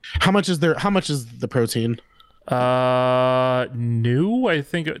 How much is the Protein? New, I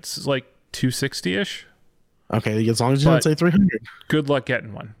think it's like 260-ish. Okay, as long as you don't say 300. Good luck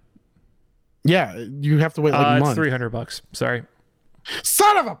getting one. Yeah, you have to wait like a month. It's $300. Sorry.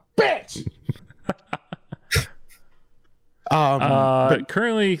 Son of a bitch. But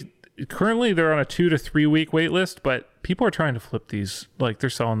currently they're on a 2 to 3 week wait list, but people are trying to flip these. Like they're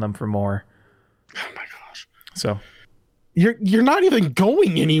selling them for more. Oh my gosh. So you're not even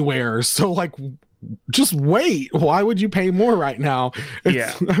going anywhere. So like just wait. Why would you pay more right now?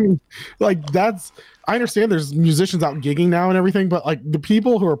 Yeah. I mean, like I understand there's musicians out gigging now and everything, but like the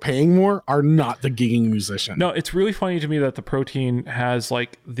people who are paying more are not the gigging musician. No, it's really funny to me that the Protein has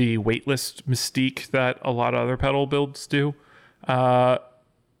like the waitlist mystique that a lot of other pedal builds do.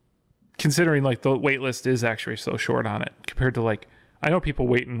 Considering like the waitlist is actually so short on it compared to like, I know people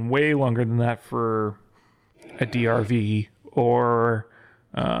waiting way longer than that for a DRV or,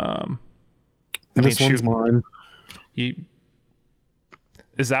 this one's mine.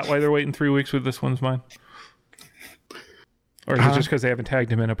 Is that why they're waiting 3 weeks with this one's mine? Or is it just because they haven't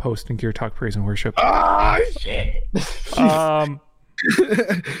tagged him in a post in Gear Talk Praise and Worship? Oh, shit.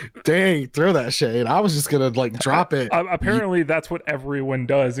 Dang, throw that shade. I was just going to like drop it. Apparently, that's what everyone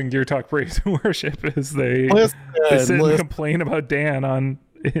does in Gear Talk Praise and Worship is they sit and complain about Dan on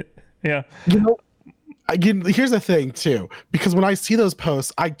it. Yeah. Here's the thing too, because when I see those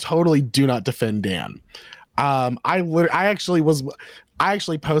posts, I totally do not defend Dan. I actually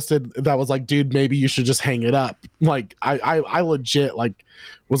posted that was like, dude, maybe you should just hang it up. Like I legit like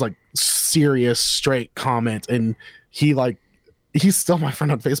was like serious straight comment, and he's still my friend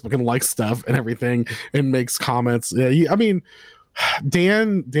on Facebook and likes stuff and everything and makes comments. Yeah,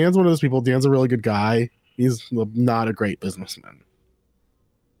 Dan's one of those people. Dan's a really good guy. He's not a great businessman.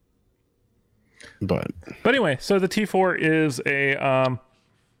 But anyway, so the T4 is a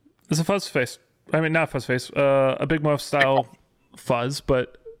fuzz face I mean, not fuzz face, a Big Muff style fuzz,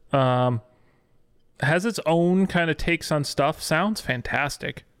 but has its own kind of takes on stuff. Sounds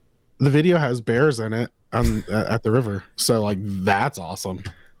fantastic. The video has bears in it at the river, so like that's awesome.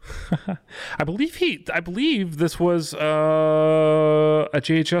 I believe this was a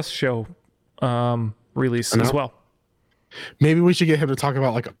JHS show release as well. Maybe we should get him to talk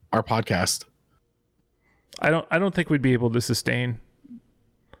about like our podcast. I don't think we'd be able to sustain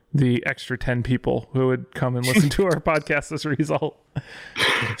the extra 10 people who would come and listen to our podcast as a result.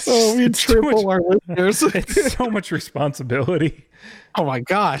 Oh, we triple our listeners. It's so much responsibility. Oh my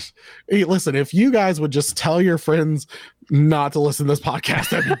gosh. Hey, listen, if you guys would just tell your friends not to listen to this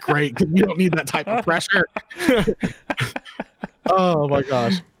podcast, that'd be great, because we don't need that type of pressure. Oh my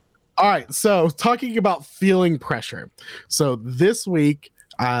gosh. All right, so talking about feeling pressure. So this week,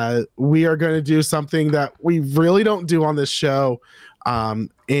 we are going to do something that we really don't do on this show.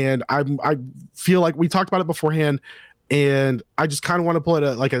 And I feel like we talked about it beforehand, and I just kind of want to put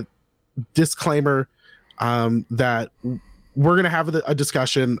a disclaimer that we're going to have a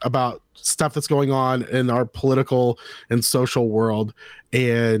discussion about stuff that's going on in our political and social world.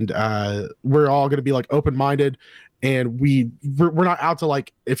 And we're all going to be like open-minded, and we're not out to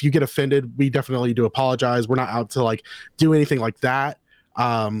like, if you get offended, we definitely do apologize. We're not out to like do anything like that.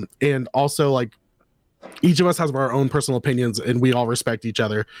 And also like each of us has our own personal opinions, and we all respect each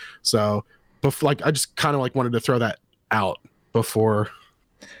other. So I just kind of like wanted to throw that out before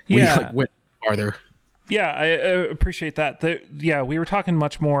we like went farther. Yeah, I appreciate that. We were talking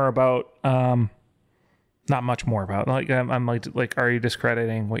much more about, not much more about, like, I'm like, are you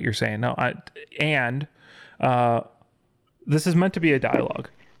discrediting what you're saying? No, this is meant to be a dialogue.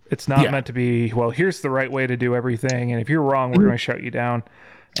 It's not meant to be, well, here's the right way to do everything, and if you're wrong, we're going to shut you down.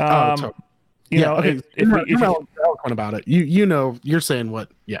 Okay. If you're eloquent about it, you know, you're saying what,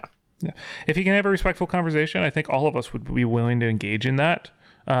 yeah. If you can have a respectful conversation, I think all of us would be willing to engage in that,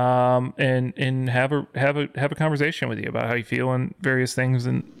 and have a conversation with you about how you feel on various things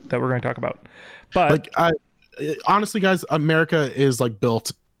and that we're going to talk about. But like, honestly, guys, America is like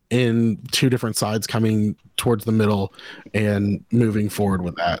built in two different sides coming towards the middle and moving forward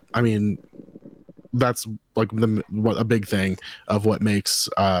with that. I mean, that's like a big thing of what makes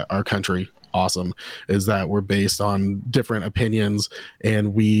our country awesome, is that we're based on different opinions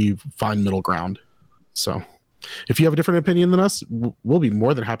and we find middle ground. So if you have a different opinion than us, we'll be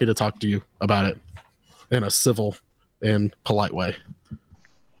more than happy to talk to you about it in a civil and polite way.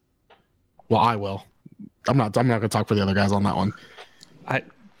 Well, I will. I'm not going to talk for the other guys on that one.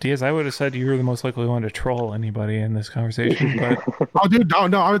 Diaz, I would have said you were the most likely one to troll anybody in this conversation, but oh, dude,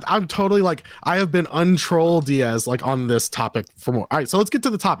 no, I'm totally like, I have been untroll Diaz like on this topic for more. All right, so let's get to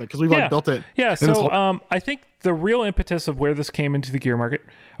the topic, because we've like built it. Yeah, so I think the real impetus of where this came into the gear market.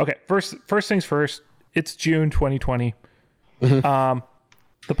 Okay, first things first. It's June 2020. Mm-hmm.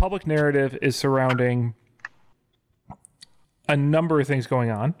 The public narrative is surrounding a number of things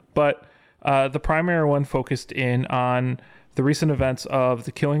going on, but the primary one focused in on the recent events of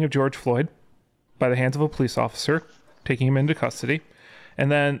the killing of George Floyd by the hands of a police officer, taking him into custody, and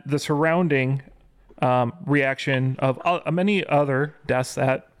then the surrounding reaction of many other deaths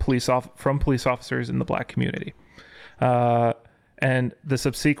from police officers in the Black community, and the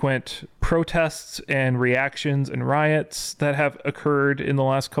subsequent protests and reactions and riots that have occurred in the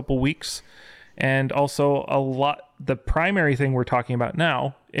last couple weeks, and also the primary thing we're talking about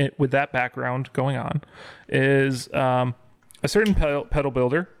now, with that background going on, is a certain pedal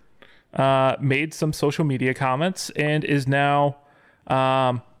builder made some social media comments and is now,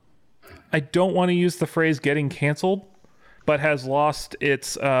 I don't want to use the phrase getting canceled, but has lost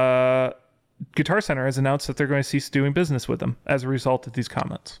its, Guitar Center has announced that they're going to cease doing business with them as a result of these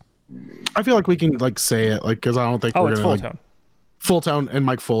comments. I feel like we can like say it, like, because I don't think we're going to like... Full Tone and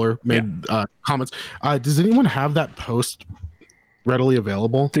Mike Fuller made comments. Does anyone have that post readily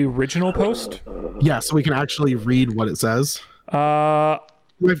available? The original post? Yeah, so we can actually read what it says. I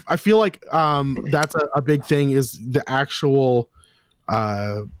feel like that's a big thing, is the actual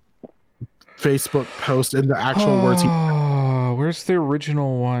Facebook post and the actual words. Where's the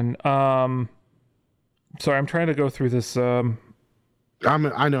original one? Sorry, I'm trying to go through this. I know.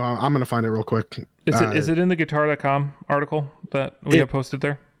 I'm going to find it real quick. Is it in the guitar.com article that we have posted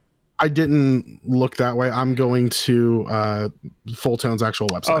there? I didn't look that way. I'm going to Full Tone's actual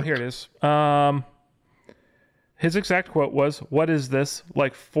website. Oh, here it is. His exact quote was, "What is this?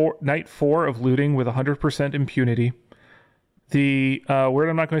 Like night 4 of looting with 100% impunity." The word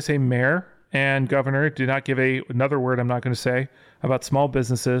I'm not going to say, mayor and governor, did not give another word I'm not going to say about small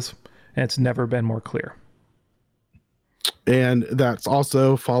businesses, and it's never been more clear. And that's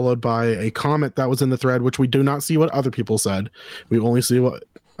also followed by a comment that was in the thread, which we do not see what other people said. We only see what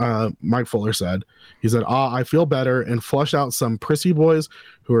Mike Fuller said. He said, I feel better and flush out some prissy boys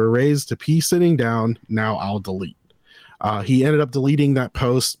who are raised to pee sitting down. Now I'll delete. He ended up deleting that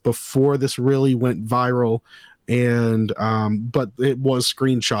post before this really went viral, and but it was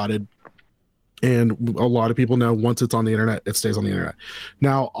screenshotted. And a lot of people know once it's on the internet, it stays on the internet.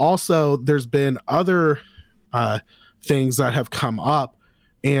 Now, also, there's been other things that have come up,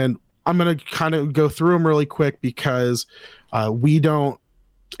 and I'm going to kind of go through them really quick because we don't.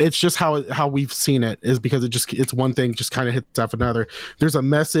 It's just how we've seen it is because it's one thing just kind of hits after another. There's a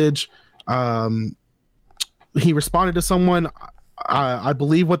message. He responded to someone. I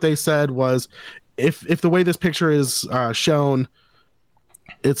believe what they said was, if the way this picture is shown,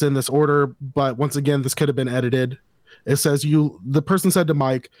 it's in this order, but once again, this could have been edited. It says the person said to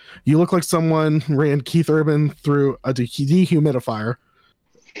Mike, "You look like someone ran Keith Urban through a dehumidifier."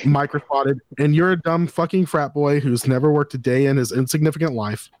 Mike responded, "And you're a dumb fucking frat boy who's never worked a day in his insignificant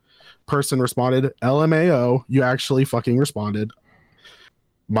life." Person responded, "LMAO, you actually fucking responded."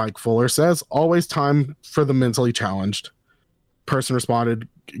 Mike Fuller says, "Always time for the mentally challenged." Person responded,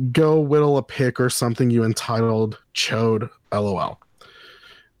 "Go whittle a pic or something you entitled chode, LOL."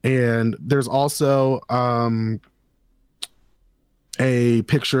 And there's also a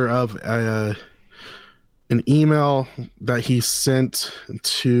picture of an email that he sent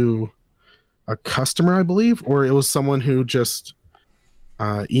to a customer, I believe, or it was someone who just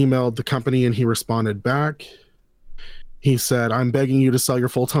emailed the company and he responded back. He said, "I'm begging you to sell your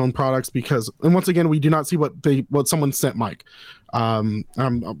Full Tone products because," and once again, we do not see what someone sent Mike. I'm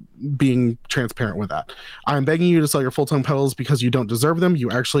being transparent with that. "I'm begging you to sell your Full Tone pedals because you don't deserve them.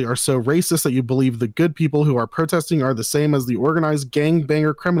 You actually are so racist that you believe the good people who are protesting are the same as the organized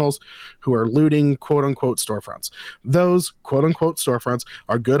gangbanger criminals who are looting quote unquote storefronts. Those quote unquote storefronts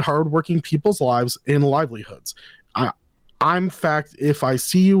are good, hardworking people's lives and livelihoods. I'm fact, if I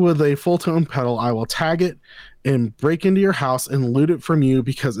see you with a Full Tone pedal, I will tag it and break into your house and loot it from you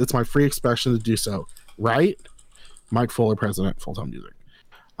because it's my free expression to do so." Right? Mike Fuller, president, Full Tone Music.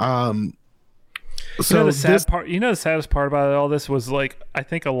 So the saddest part about all this was, like, I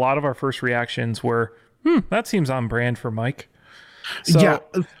think a lot of our first reactions were, that seems on brand for Mike. So yeah,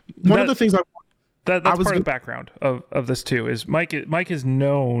 one of the things that's part of the background of this too is Mike is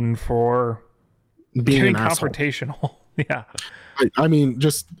known for being confrontational. Yeah. I mean,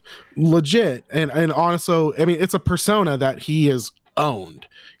 just legit. And also, I mean, it's a persona that he is owned.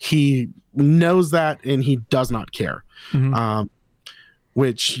 He knows that and he does not care. Mm-hmm.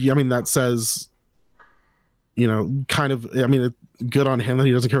 Which, I mean, that says, kind of, I mean, it's good on him that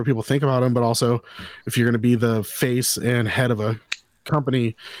he doesn't care what people think about him, but also if you're going to be the face and head of a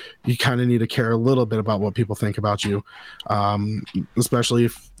company, you kind of need to care a little bit about what people think about you. Especially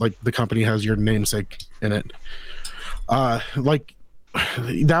if, like, the company has your namesake in it. That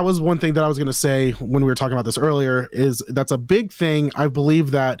was one thing that I was going to say when we were talking about this earlier, is that's a big thing. I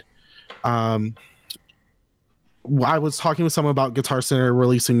believe that I was talking with someone about Guitar Center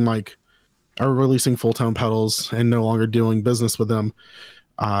releasing Full Tone pedals and no longer doing business with them.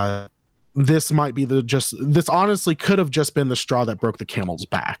 This might be this honestly could have just been the straw that broke the camel's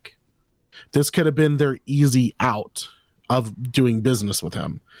back. This could have been their easy out of doing business with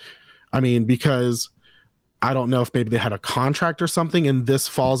him. I mean, because I don't know if maybe they had a contract or something, and this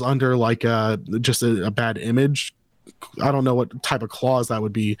falls under like just a bad image. I don't know what type of clause that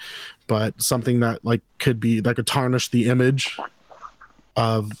would be, but something that could tarnish the image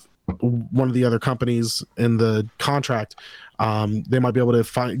of one of the other companies in the contract. They might be able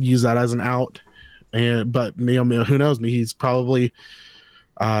to use that as an out, but who knows? He's probably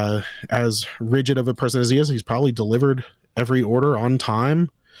as rigid of a person as he is. He's probably delivered every order on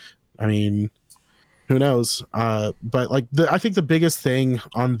time. I mean, who knows? But I think the biggest thing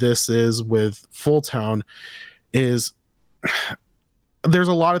on this is with Full Tone is there's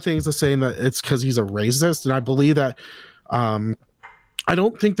a lot of things to saying that it's because he's a racist, and I believe that I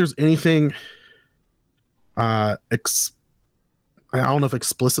don't think there's anything I don't know if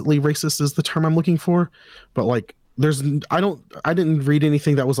explicitly racist is the term I'm looking for, but I didn't read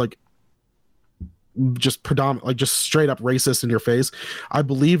anything that was just predominant, just straight up racist in your face. I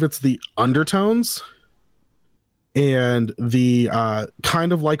believe it's the undertones and the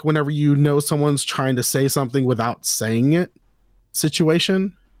kind of like whenever someone's trying to say something without saying it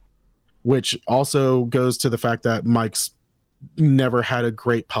situation, which also goes to the fact that Mike's never had a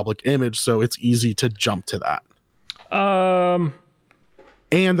great public image, so it's easy to jump to that.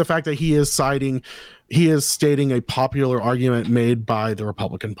 And the fact that he is stating a popular argument made by the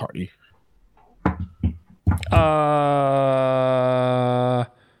Republican Party.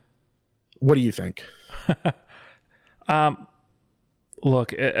 What do you think?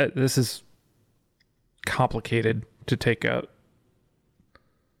 Look, this is complicated to take a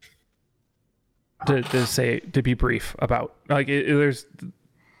to be brief about. Like, there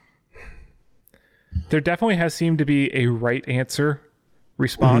definitely has seemed to be a right answer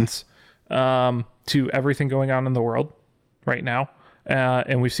response to everything going on in the world right now.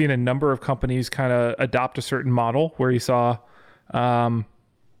 And we've seen a number of companies kind of adopt a certain model where you saw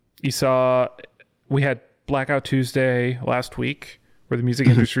we had Blackout Tuesday last week where the music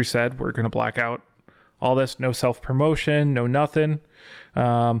industry said, we're going to black out all this, no self-promotion, no nothing.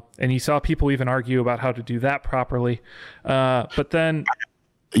 And you saw people even argue about how to do that properly. But then...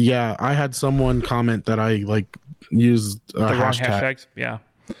 Yeah, I had someone comment that I used the wrong hashtags. Yeah.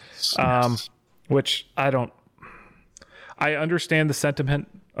 Which I understand the sentiment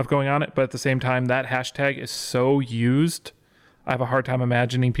of going on it, but at the same time, that hashtag is so used. I have a hard time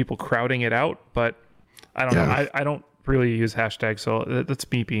imagining people crowding it out, but I don't know. I don't really use hashtags, so that's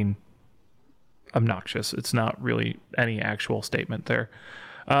me being obnoxious. It's not really any actual statement there.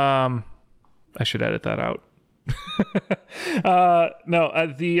 I should edit that out.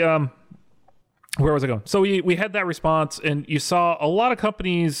 Where was I going? So we had that response, and you saw a lot of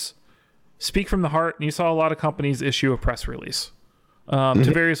companies speak from the heart, and you saw a lot of companies issue a press release to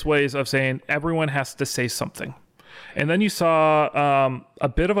various ways of saying everyone has to say something. And then you saw a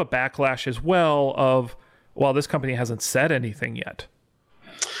bit of a backlash as well of, well, this company hasn't said anything yet.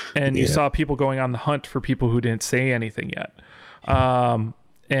 And you saw people going on the hunt for people who didn't say anything yet.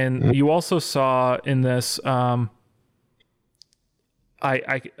 And you also saw in this,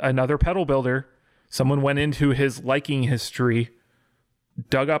 another pedal builder, someone went into his liking history,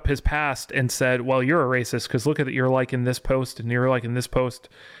 dug up his past, and said, well, you're a racist because look at it, you're liking this post and you're liking this post.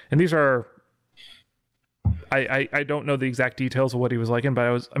 And these are, I don't know the exact details of what he was liking,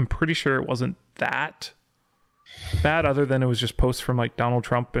 but I'm pretty sure it wasn't that bad, other than it was just posts from like Donald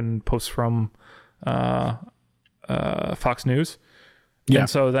Trump and posts from Fox News. Yeah. And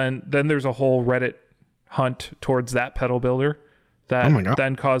so then there's a whole Reddit hunt towards that pedal builder that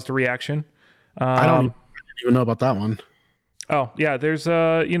then caused a reaction. I don't even know about that one. Oh yeah, there's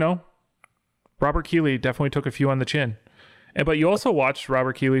Robert Keeley definitely took a few on the chin, but you also watched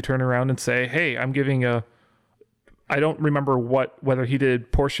Robert Keeley turn around and say, "Hey, I'm giving I don't remember whether he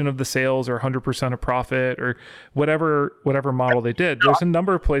did portion of the sales or 100% of profit or whatever model they did. There's a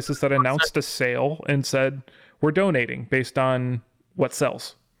number of places that announced a sale and said we're donating based on what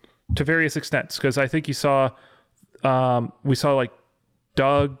sells to various extents. Because I think we saw like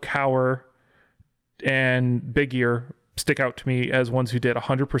Doug Cower and Big Ear stick out to me as ones who did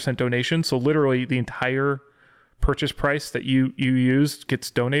 100% donation. So literally the entire purchase price that you used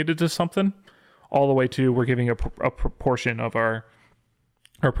gets donated to something, all the way to we're giving a proportion of our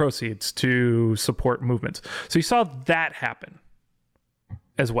proceeds to support movements. So you saw that happen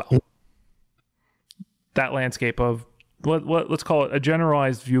as well. That landscape of let's call it a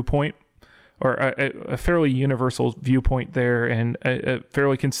generalized viewpoint, or a fairly universal viewpoint there, and a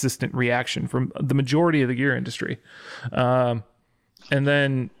fairly consistent reaction from the majority of the gear industry. And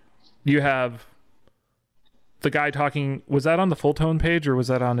then you have the guy talking, was that on the Full Tone page or was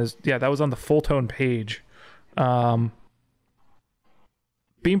that on his, that was on the Full Tone page. Being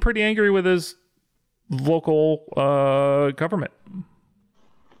pretty angry with his local government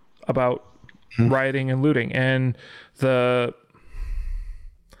about rioting and looting, and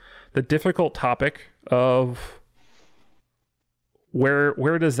the difficult topic of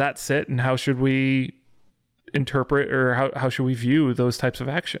where does that sit, and how should we interpret, or how should we view those types of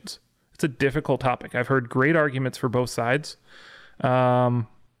actions? It's a difficult topic. I've heard great arguments for both sides. I've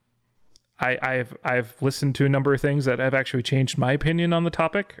listened to a number of things that have actually changed my opinion on the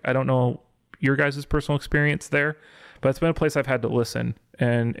topic. I don't know your guys' personal experience there, but it's been a place I've had to listen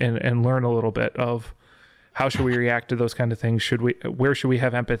and learn a little bit of how should we react to those kind of things. Where should we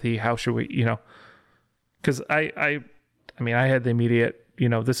have empathy? How should we, because I mean, I had the immediate,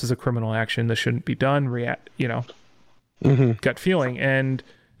 this is a criminal action, this shouldn't be done, gut feeling. And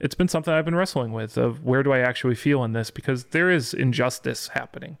it's been something I've been wrestling with, of where do I actually feel in this? Because there is injustice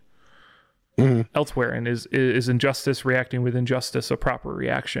happening elsewhere, and is injustice reacting with injustice a proper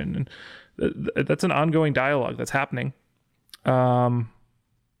reaction? And that's an ongoing dialogue that's happening.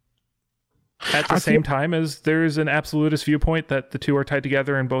 At the same time as there's an absolutist viewpoint that the two are tied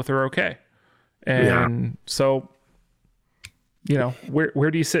together and both are okay. And so,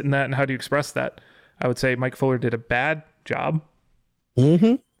 where do you sit in that, and how do you express that? I would say Mike Fuller did a bad job.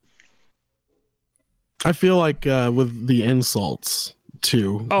 I feel like with the insults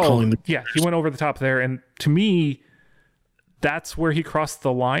too. Oh, yeah, he went over the top there, and to me, that's where he crossed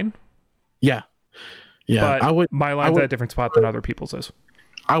the line. Yeah, but my line's at a different spot than other people's is.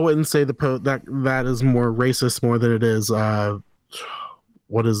 I wouldn't say that is more racist more than it is.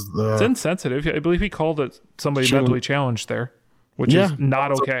 What is the? It's insensitive. I believe he called it somebody mentally challenged there, which is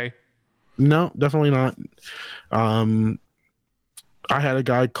not okay. No, definitely not. I had a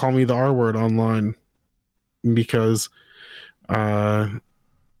guy call me the R word online because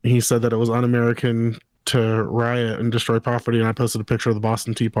he said that it was un-American to riot and destroy property, and I posted a picture of the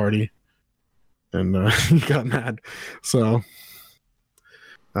Boston Tea Party, and he got mad. So,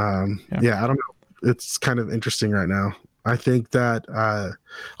 I don't know. It's kind of interesting right now. I think that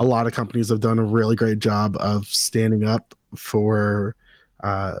a lot of companies have done a really great job of standing up for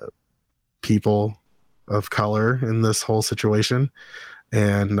people of color in this whole situation,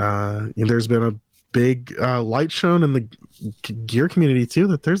 and there's been a big light shown in the gear community too,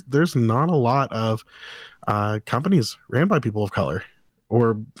 that there's not a lot of companies ran by people of color,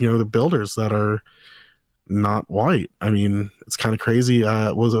 or the builders that are not white. I mean, it's kind of crazy.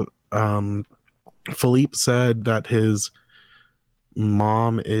 Philippe said that his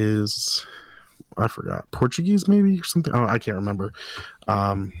mom is, I forgot, Portuguese maybe, or something. Oh, I can't remember.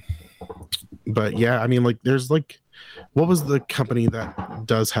 But yeah, I mean, like, there's like, what was the company that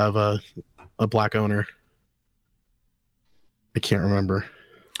does have a black owner? I can't remember.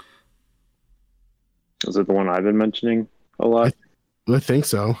 Is it the one I've been mentioning a lot? I think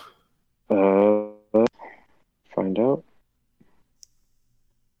so. Find out.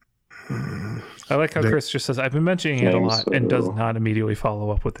 I like how Chris just says, I've been mentioning it a lot, and does not immediately follow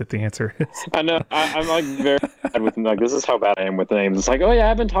up with what the answer is. I know. I'm like very bad with, like, this is how bad I am with names. It's like, oh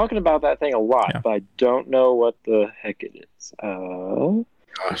yeah, I've been talking about that thing a lot, but I don't know what the heck it is.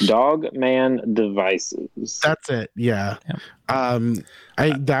 Dogman Devices. That's it. Yeah.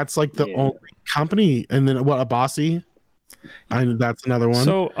 That's like the only company. And then what, Abasi? That's another one.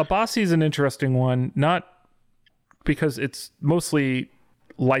 So Abasi is an interesting one, not because it's mostly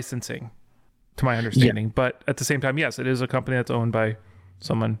licensing, to my understanding, but at the same time, yes, it is a company that's owned by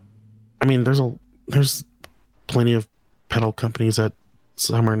someone. I mean, there's plenty of pedal companies at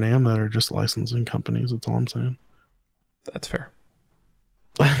Summer NAMM that are just licensing companies. That's all I'm saying. That's fair.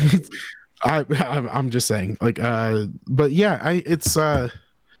 I'm just saying, like, but yeah, it's I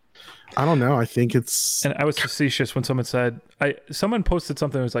don't know. I think it's. And I was facetious when someone said, someone posted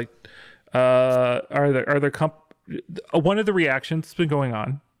something that was like, one of the reactions that's been going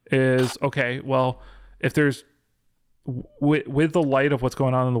on is, okay, well, if there's with the light of what's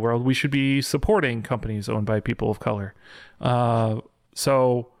going on in the world, we should be supporting companies owned by people of color.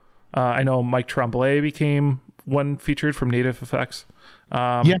 So I know Mike Tremblay became one featured from Native Effects.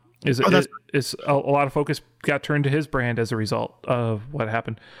 Is a lot of focus got turned to his brand as a result of what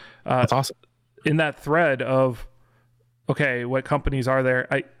happened. That's awesome. In that thread of, okay, what companies are there?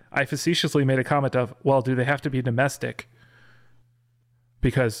 I facetiously made a comment of, well, do they have to be domestic?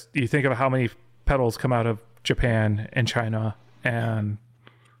 Because you think of how many pedals come out of Japan and China, and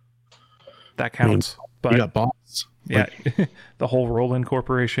that counts. But you got Boss. Yeah, the whole Roland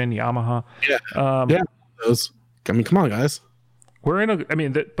Corporation, Yamaha. Yeah, those. I mean, come on, guys. We're in a. I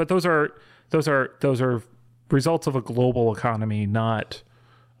mean, but those are results of a global economy, not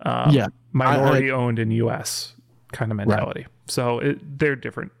minority owned in U.S. kind of mentality. Right. So they're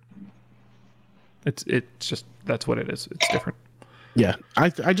different. It's just, that's what it is. It's different. Yeah,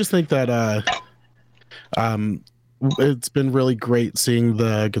 I just think that it's been really great seeing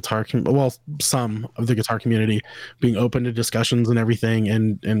the some of the guitar community being open to discussions and everything,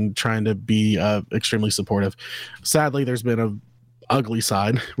 and trying to be extremely supportive. Sadly, there's been a ugly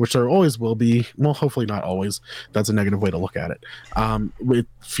side, which there always will be. Well, hopefully not always. That's a negative way to look at it. It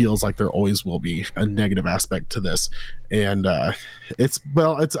feels like there always will be a negative aspect to this, and it's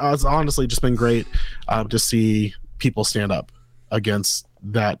honestly just been great to see people stand up against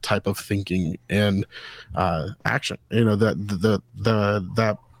that type of thinking and action.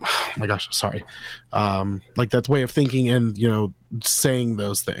 That oh my gosh, sorry, like that way of thinking and saying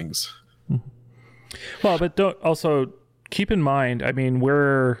those things. Well, but don't also keep in mind, I mean,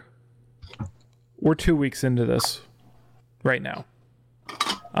 we're 2 weeks into this right now.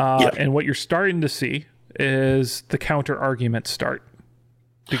 And what you're starting to see is the counter arguments start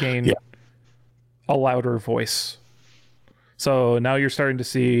to gain a louder voice. So now you're starting to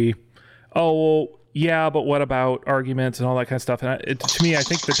see, oh, well, yeah, but what about arguments and all that kind of stuff? And to me, I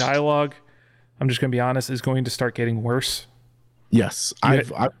think the dialogue, I'm just going to be honest, is going to start getting worse. Yes. I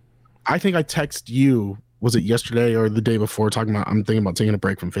think I text you, was it yesterday or the day before, talking about I'm thinking about taking a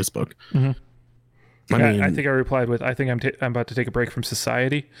break from Facebook. Mm-hmm. I think I replied with, I think I'm about to take a break from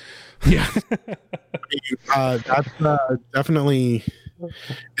society. Yeah. That's definitely,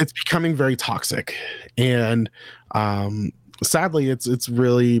 it's becoming very toxic. And sadly, it's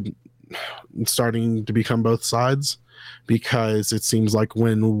really starting to become both sides, because it seems like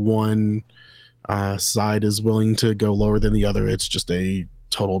when one side is willing to go lower than the other, it's just a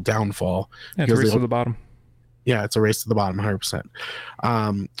total downfall. Yeah, it's a race to the bottom. Yeah, it's a race to the bottom,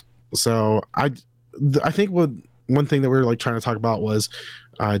 100%. So I think one thing that we were like trying to talk about was,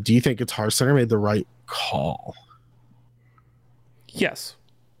 do you think Guitar Center made the right call? Yes.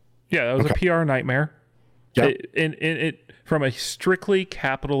 Yeah, it was a PR nightmare. Yeah. It from a strictly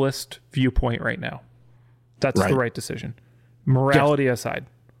capitalist viewpoint right now, that's the right decision. Morality aside,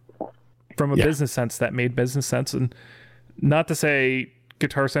 from a business sense, that made business sense. And not to say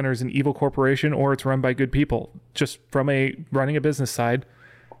Guitar Center is an evil corporation or it's run by good people. Just from running a business side,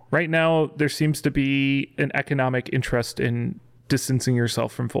 right now there seems to be an economic interest in distancing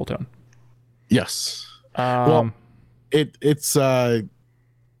yourself from Fulltone. Yes. Well, it's Guitar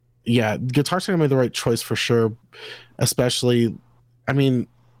Center made the right choice for sure. Especially, I mean,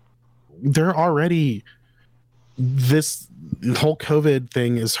 they're already, this whole COVID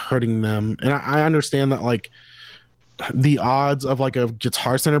thing is hurting them, and I understand that, like, the odds of like a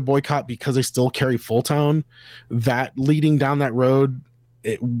Guitar Center boycott because they still carry Fulltone, that leading down that road,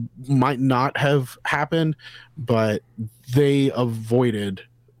 it might not have happened, but they avoided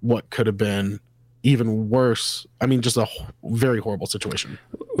what could have been even worse. I mean, just a very horrible situation.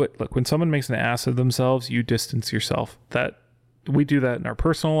 Look, when someone makes an ass of themselves, you distance yourself. That we do that in our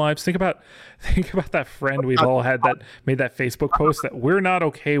personal lives. Think about that friend we've all had that made that Facebook post that we're not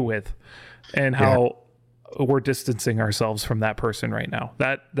okay with, and how we're distancing ourselves from that person right now.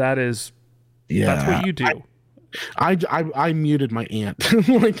 That is, that's what you do. I muted my aunt.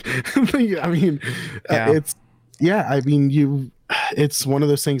 Like, I mean, it's one of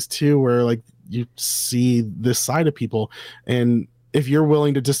those things too, where like you see this side of people, and if you're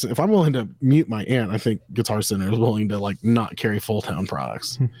willing to if I'm willing to mute my aunt, I think Guitar Center is willing to like not carry Fulltone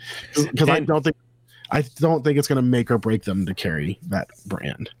products, because I don't think it's going to make or break them to carry that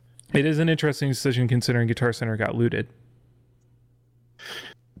brand. It is an interesting decision considering Guitar Center got looted.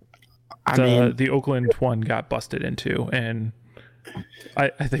 The Oakland one got busted into, and I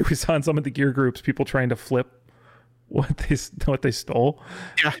think we saw in some of the gear groups people trying to flip what they stole,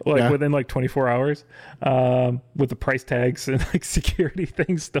 within like 24 hours, with the price tags and like security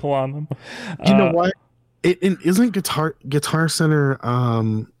things still on them. You know what? It isn't Guitar Center.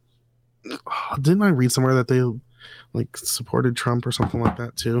 Didn't I read somewhere that they like supported Trump or something like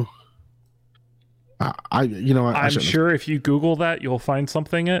that too? I'm sure if you Google that, you'll find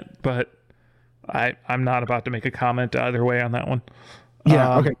something but I'm not about to make a comment either way on that one.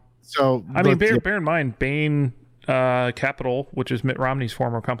 Yeah. Okay. So I mean, bear in mind, Bain Capital, which is Mitt Romney's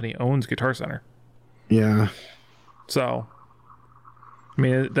former company, owns Guitar Center. Yeah. So, I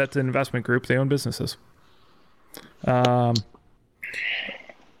mean, that's an investment group. They own businesses. Well,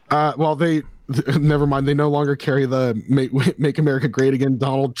 they never mind. They no longer carry the "Make America Great Again"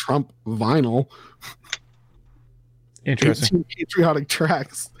 Donald Trump vinyl. Interesting. Patriotic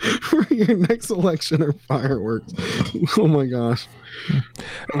tracks for your next election or fireworks. Oh my gosh.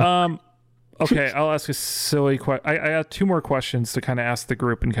 Okay, I'll ask a silly question. I have two more questions to kind of ask the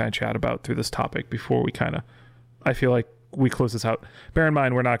group and kind of chat about through this topic before we I feel like we close this out. Bear in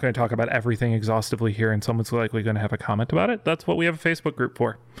mind, we're not going to talk about everything exhaustively here, and someone's likely going to have a comment about it. That's what we have a Facebook group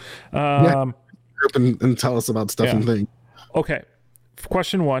for. Group and tell us about stuff and things. Okay.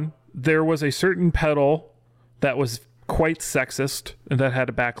 Question one, there was a certain pedal that was quite sexist and that had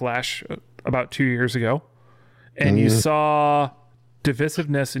a backlash about 2 years ago. And you saw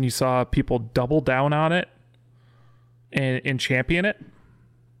divisiveness and you saw people double down on it and champion it.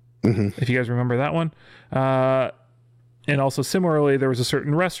 If you guys remember that one. And also similarly, there was a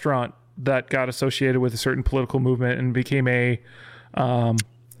certain restaurant that got associated with a certain political movement and became a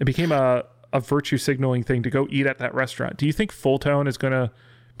virtue signaling thing to go eat at that restaurant. Do you think Fulltone is going to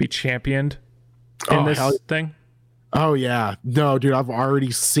be championed in this thing? Oh yeah. No, dude, I've already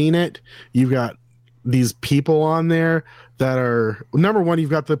seen it. You've got these people on there that are, number one, you've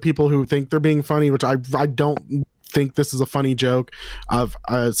got the people who think they're being funny, which I don't think this is a funny joke of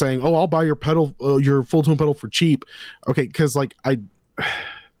saying, "Oh, I'll buy your pedal, your Fulltone pedal for cheap." Okay, because like I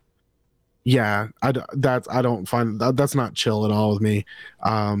don't find that's not chill at all with me.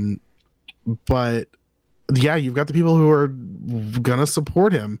 But yeah, you've got the people who are gonna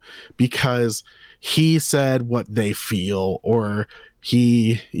support him because he said what they feel, or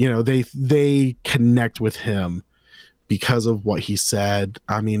they connect with him because of what he said.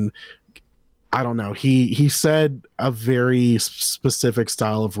 I mean, I don't know. He said a very specific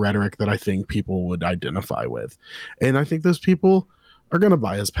style of rhetoric that I think people would identify with, and I think those people are going to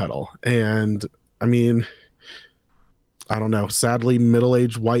buy his pedal. And I mean, I don't know. Sadly,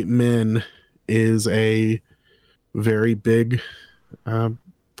 middle-aged white men is a very big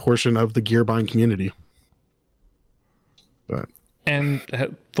portion of the gear buying community. But and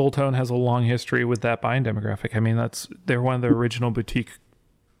Fulltone has a long history with that buying demographic. I mean, they're one of the original boutique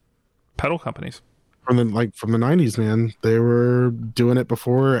pedal companies from the 90s, man. They were doing it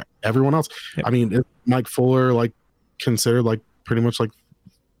before everyone else. Yep. I mean, is Mike Fuller like considered like pretty much like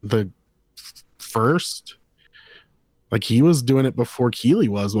the first? Like he was doing it before Keeley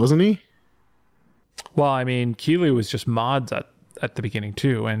was, wasn't he? Well, I mean, Keeley was just mods at the beginning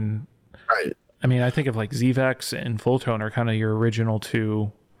too, and right. I mean, I think of like Zvex and Fulltone are kind of your original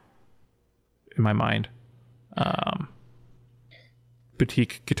two in my mind.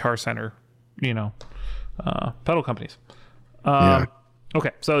 Boutique Guitar Center, pedal companies. Yeah.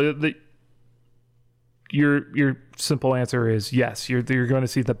 Okay, so your simple answer is yes. You're going to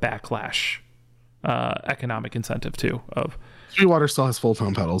see the backlash, economic incentive too of Sweetwater still has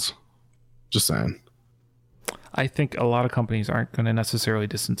Fulltone pedals. Just saying. I think a lot of companies aren't going to necessarily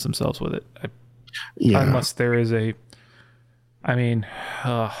distance themselves with it. Unless there is the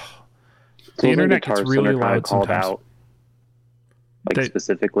internet gets really loud sometimes. Out,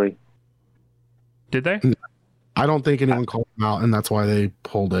 specifically. Did they? I don't think anyone called them out, and that's why they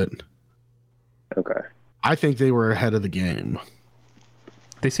pulled it. Okay. I think they were ahead of the game.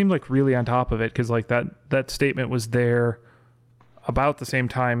 They seemed like really on top of it because like that statement was there about the same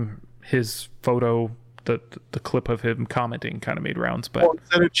time his photo, the clip of him commenting kind of made rounds. But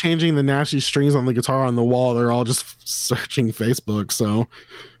instead of changing the nasty strings on the guitar on the wall, they're all just searching Facebook. So,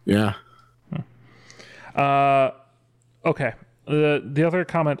 yeah. Okay. The other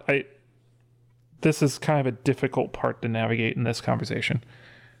comment, this is kind of a difficult part to navigate in this conversation.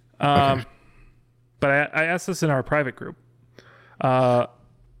 Okay. But I asked this in our private group.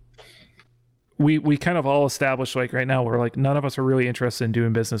 We kind of all established like right now we're like none of us are really interested in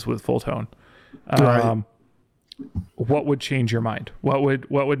doing business with Fulltone. Right. What would change your mind? What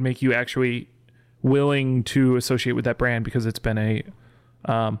would make you actually willing to associate with that brand because it's been a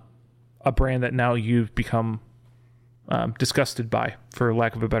brand that now you've become disgusted by, for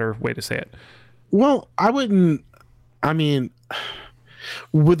lack of a better way to say it? Well, I mean,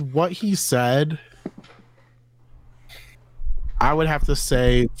 with what he said, I would have to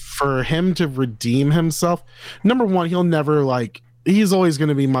say for him to redeem himself, number one, he'll never he's always going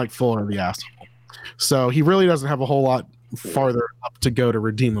to be Mike Fuller, the asshole. So he really doesn't have a whole lot farther up to go to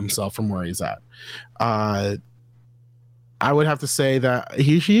redeem himself from where he's at. I would have to say that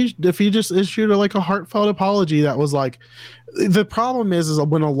if he just issued a heartfelt apology, that was the problem is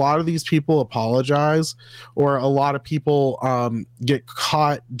when a lot of these people apologize or a lot of people get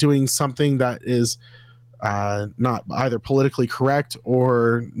caught doing something that is not either politically correct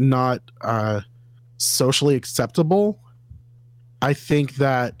or not socially acceptable, I think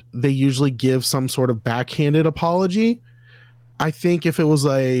that they usually give some sort of backhanded apology. I think if it was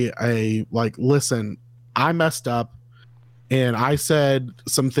listen, I messed up and I said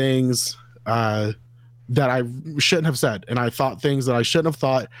some things that I shouldn't have said, and I thought things that I shouldn't have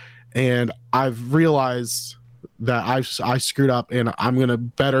thought, and I've realized that I screwed up and I'm gonna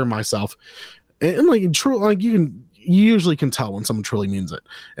better myself. And you usually can tell when someone truly means it,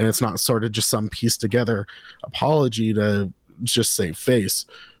 and it's not sort of just some pieced together apology to just save face.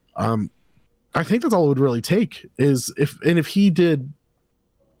 I think that's all it would really take is if he did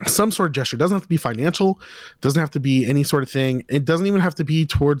some sort of gesture. It doesn't have to be financial, doesn't have to be any sort of thing. It doesn't even have to be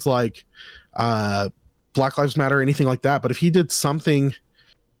towards Black Lives Matter or anything like that. But if he did something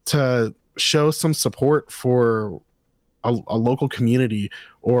to show some support for a local community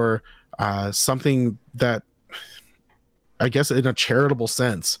or something that, I guess, in a charitable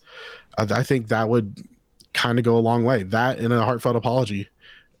sense, I think that would kind of go a long way. That and a heartfelt apology.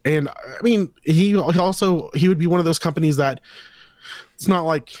 And I mean, he would be one of those companies that it's not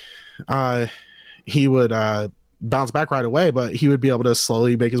like he would bounce back right away, but he would be able to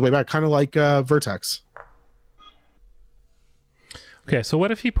slowly make his way back, kind of like Vertex. Okay, so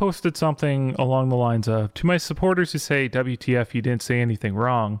what if he posted something along the lines of, to my supporters who say, WTF, you didn't say anything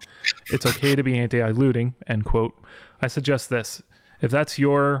wrong. It's okay to be anti-looting, end quote. I suggest this. If that's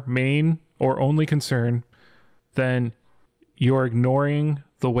your main or only concern, then you're ignoring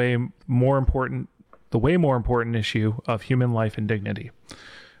the way more important issue of human life and dignity,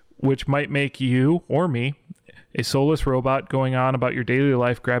 which might make you or me a soulless robot going on about your daily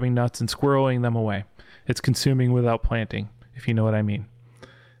life, grabbing nuts and squirreling them away. It's consuming without planting, if you know what I mean.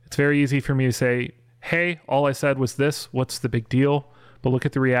 It's very easy for me to say, hey, all I said was this. What's the big deal? But look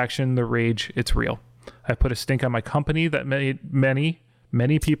at the reaction, the rage. It's real. I put a stink on my company that made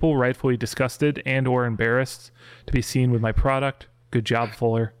many people rightfully disgusted and or embarrassed to be seen with my product. Good job,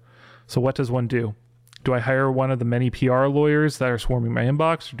 Fuller. So what does one do? Do I hire one of the many PR lawyers that are swarming my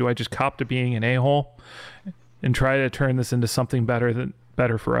inbox, or do I just cop to being an a-hole and try to turn this into something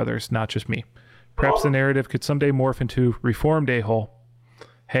better for others, not just me? Perhaps the narrative could someday morph into reformed a-hole.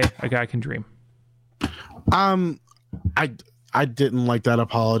 Hey, a guy can dream. I didn't like that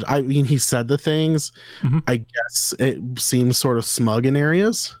apology. I mean, he said the things. Mm-hmm. I guess it seems sort of smug in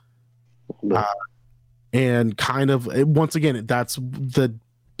areas. And kind of, once again, that's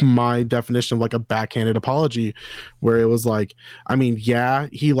my definition of like a backhanded apology, where it was like, I mean, yeah,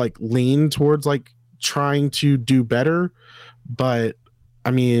 he like leaned towards like trying to do better, but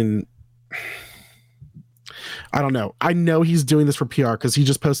I mean, I don't know. I know he's doing this for PR because he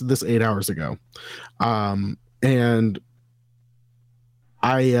just posted this 8 hours ago. And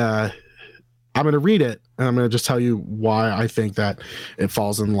I'm going to read it, and I'm going to just tell you why I think that it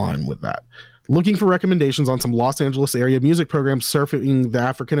falls in line with that. Looking for recommendations on some Los Angeles area music programs surfing the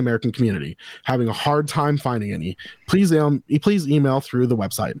African American community. Having a hard time finding any. Please email through the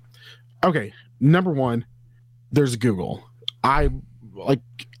website. Okay, number one, there's Google.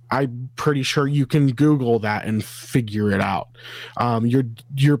 I'm pretty sure you can Google that and figure it out.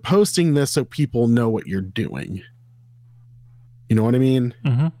 You're posting this so people know what you're doing. You know what I mean?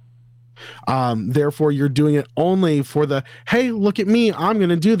 Mm-hmm. Therefore, you're doing it only for the, hey, look at me, I'm going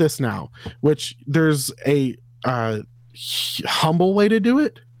to do this now, which there's a humble way to do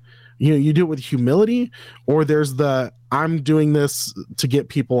it. You do it with humility, or there's the, I'm doing this to get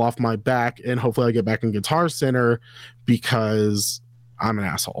people off my back and hopefully I get back in Guitar Center because I'm an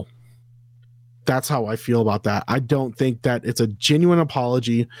asshole. That's how I feel about that. I don't think that it's a genuine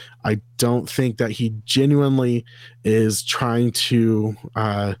apology. I don't think that he genuinely is trying to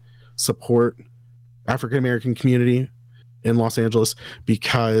support African American community in Los Angeles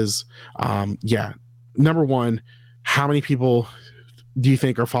because, number one, how many people do you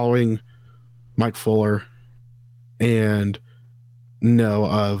think are following Mike Fuller and know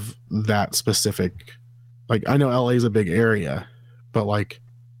of that specific? Like, I know LA is a big area, but like,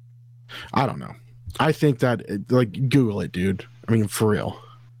 I don't know. I think that like Google it, dude. I mean, for real.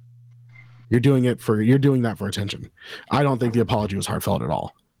 You're doing that for attention. I don't think the apology was heartfelt at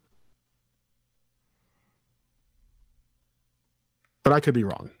all. But I could be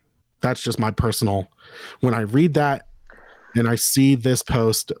wrong. That's just my personal. When I read that and I see this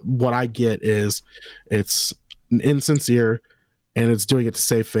post, what I get is it's insincere and it's doing it to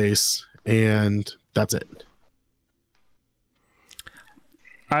save face, and that's it.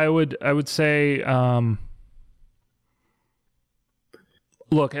 I would say,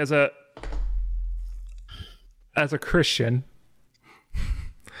 look, as a Christian,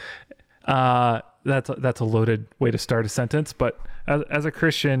 that's a loaded way to start a sentence, but as a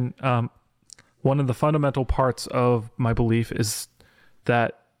Christian, one of the fundamental parts of my belief is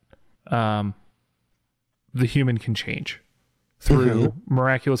that the human can change through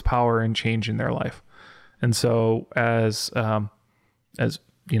miraculous power and change in their life. And so as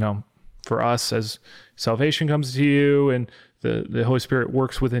you know, for us, as salvation comes to you and the Holy Spirit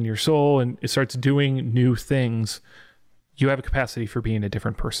works within your soul and it starts doing new things, you have a capacity for being a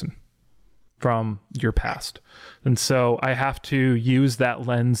different person from your past. And so I have to use that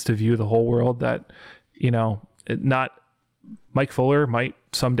lens to view the whole world, that, you know, not Mike Fuller might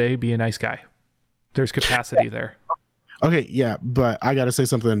someday be a nice guy. There's capacity there. Okay. Yeah. But I got to say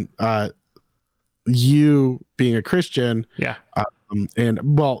something. You being a Christian. Yeah. And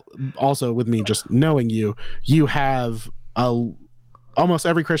well, also with me just knowing you have almost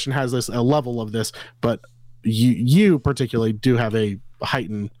every Christian has a level of this, but you particularly do have a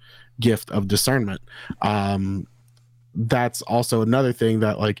heightened gift of discernment. That's also another thing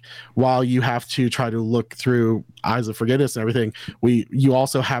that, like, while you have to try to look through eyes of forgiveness and everything, you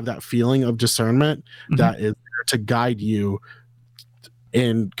also have that feeling of discernment that is there to guide you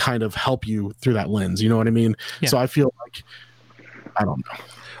and kind of help you through that lens. You know what I mean? Yeah. So I feel like, I don't know.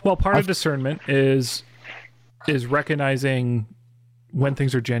 Well, part of discernment is recognizing when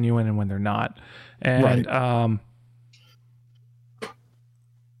things are genuine and when they're not. And right.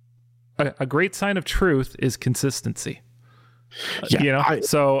 A great sign of truth is consistency. Yeah, you know,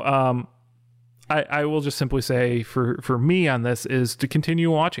 I will just simply say for me on this is to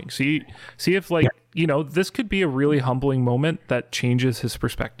continue watching. See if, like, you know, this could be a really humbling moment that changes his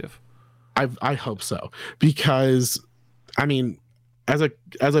perspective. I hope so, because I mean, as a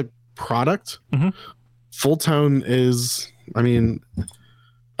product, Full Tone is, I mean,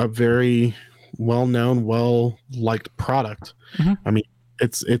 a very well-known, well-liked product. I mean,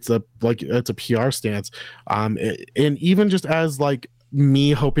 it's a PR stance, and even just as like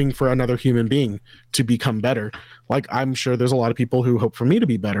me hoping for another human being to become better. Like, I'm sure there's a lot of people who hope for me to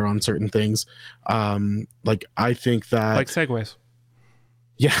be better on certain things. Like, I think that, like Segways.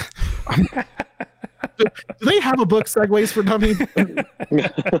 Yeah. Do they have a book, Segways for Dummies? I'm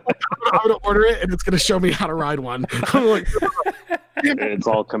gonna order it and it's gonna show me how to ride one. I'm like, it's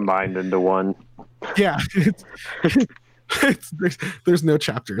all combined into one. Yeah, there's no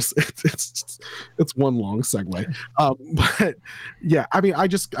chapters. It's one long segue. But yeah, I mean, I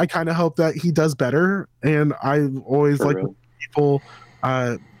kind of hope that he does better, and I always like when people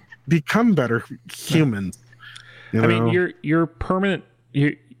become better humans. I mean, you're permanent.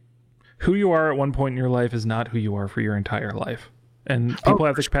 Who you are at one point in your life is not who you are for your entire life. And people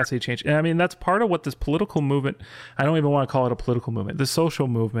have the capacity to change. And I mean, that's part of what this political movement, I don't even want to call it a political movement, the social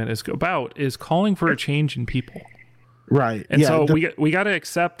movement is calling for a change in people. Right. And so we got to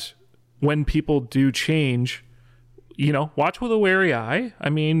accept when people do change, watch with a wary eye.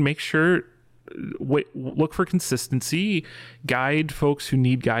 I mean, make sure, look for consistency, guide folks who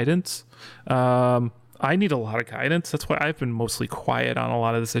need guidance. I need a lot of guidance. That's why I've been mostly quiet on a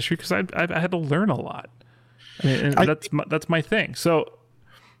lot of this issue, because I had to learn a lot. And that's my thing. So,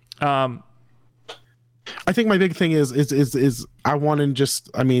 I think my big thing is I want to just,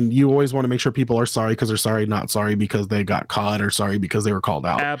 I mean, you always want to make sure people are sorry because they're sorry, not sorry because they got caught, or sorry because they were called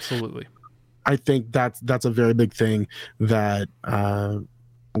out. Absolutely. I think that's a very big thing that and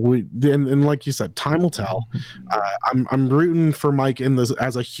like you said, time will tell. I'm rooting for Mike in this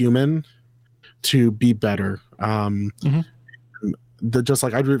as a human to be better. Just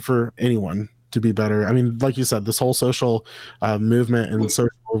like I'd root for anyone to be better. I mean, like you said, this whole social movement and social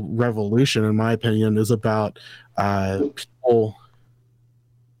revolution, in my opinion, is about people.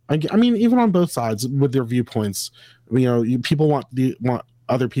 I mean, even on both sides with their viewpoints, people want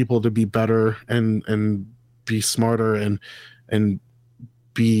other people to be better and be smarter and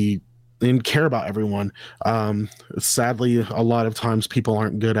care about everyone. Sadly, a lot of times people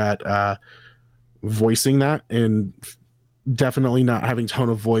aren't good at voicing that, and definitely not having tone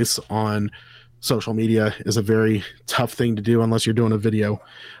of voice on social media is a very tough thing to do unless you're doing a video.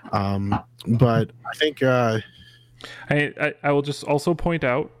 But I think I will just also point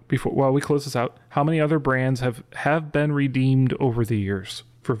out while we close this out, how many other brands have been redeemed over the years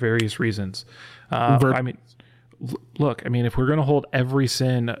for various reasons. I mean, look, I mean, if we're going to hold every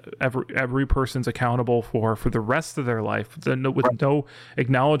sin, every person's accountable for the rest of their life, then with no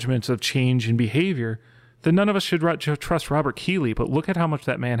acknowledgments of change in behavior, then none of us should trust Robert Keeley. But look at how much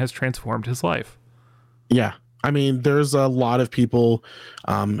that man has transformed his life. Yeah. I mean, there's a lot of people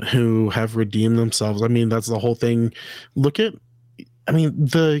who have redeemed themselves. I mean, that's the whole thing.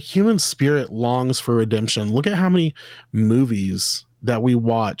 The human spirit longs for redemption. Look at how many movies that we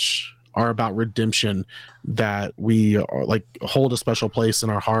watch are about redemption, that we are, like, hold a special place in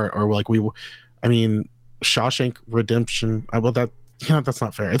our heart, or like Shawshank Redemption. That's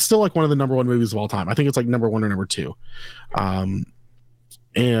not fair. It's still like one of the number one movies of all time. I think it's like number one or number two.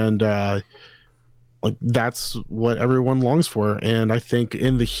 Like, that's what everyone longs for. And I think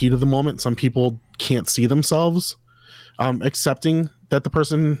in the heat of the moment, some people can't see themselves accepting that the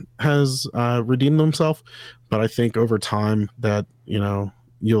person has redeemed themselves. But I think over time that,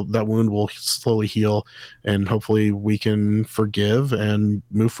 that wound will slowly heal, and hopefully we can forgive and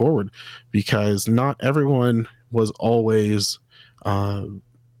move forward, because not everyone was always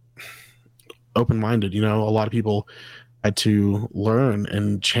open-minded. A lot of people had to learn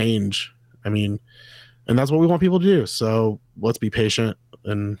and change. I mean, and that's what we want people to do. So let's be patient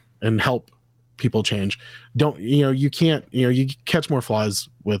and help people change. You can't, you catch more flies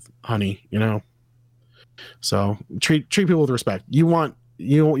with honey, so treat people with respect.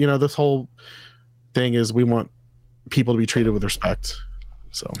 This whole thing is, we want people to be treated with respect.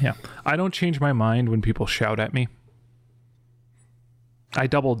 So yeah, I don't change my mind when people shout at me. I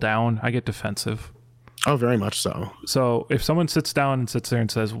double down. I get defensive. Oh, very much so. So if someone sits down and sits there and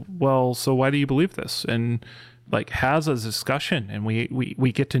says, well, so why do you believe this? And like has a discussion, and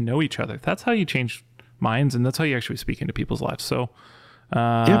we get to know each other. That's how you change minds, and that's how you actually speak into people's lives. So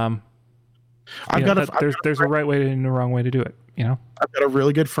there's a right way and a wrong way to do it. I've got a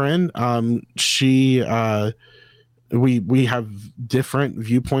really good friend. We have different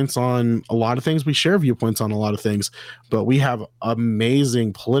viewpoints on a lot of things. We share viewpoints on a lot of things, but we have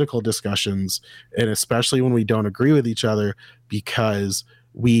amazing political discussions, and especially when we don't agree with each other, because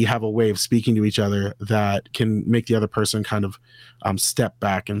we have a way of speaking to each other that can make the other person kind of step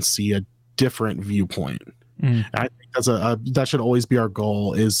back and see a different viewpoint. I think that's that should always be our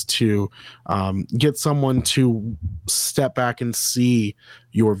goal, is to get someone to step back and see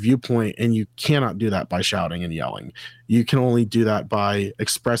your viewpoint. And you cannot do that by shouting and yelling. You can only do that by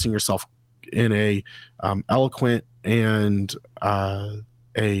expressing yourself in a eloquent and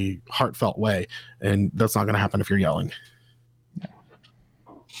a heartfelt way. And that's not going to happen if you're yelling.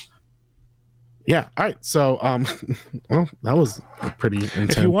 Yeah. All right. So, well, that was pretty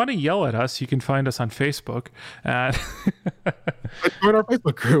intense. If you want to yell at us, you can find us on Facebook at join our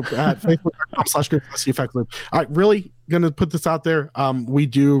Facebook group at facebook.com/group/effectloop. All right. Really going to put this out there. We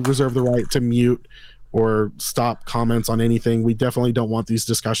do reserve the right to mute or stop comments on anything. We definitely don't want these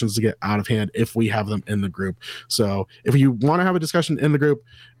discussions to get out of hand if we have them in the group. So if you want to have a discussion in the group,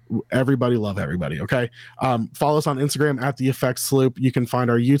 everybody love everybody. Okay. Follow us on Instagram at the Effects Loop. You can find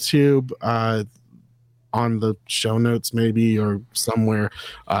our YouTube on the show notes maybe, or somewhere.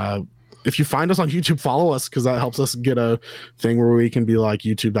 If you find us on YouTube, follow us, because that helps us get a thing where we can be like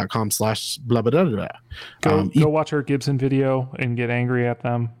youtube.com/blah blah blah. Go watch our Gibson video and get angry at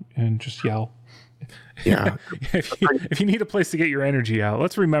them and just yell. Yeah. if you need a place to get your energy out,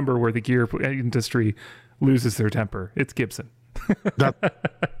 let's remember where the gear industry loses their temper. It's Gibson.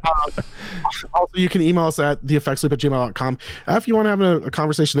 Also, you can email us at theeffectsloop@gmail.com. If you want to have a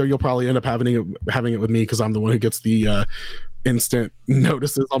conversation there, you'll probably end up having it with me, because I'm the one who gets the instant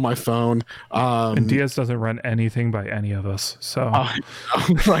notices on my phone. And Diaz doesn't run anything by any of us, so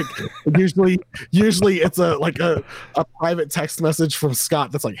like usually it's a private text message from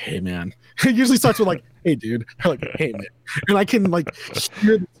Scott that's like, "Hey man." It usually starts with like, "Hey dude," or like, "Hey man," and I can like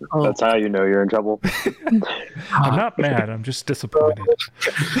hear that's how you know you're in trouble. I'm not mad, I'm just disappointed.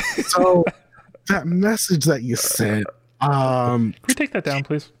 So that message that you sent, can we take that down,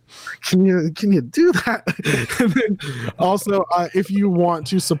 please? Can you do that? And then also, if you want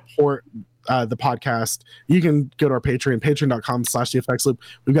to support the podcast, you can go to our patreon.com/theeffectsloop.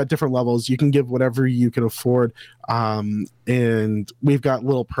 We've got different levels. You can give whatever you can afford, and we've got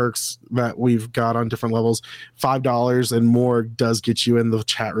little perks that we've got on different levels. $5 and more does get you in the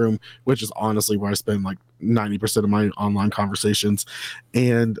chat room, which is honestly where I spend like 90% of my online conversations.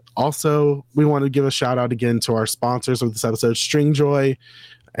 And also, we want to give a shout out again to our sponsors of this episode, Stringjoy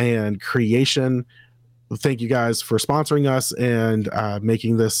and Creation. Thank you guys for sponsoring us and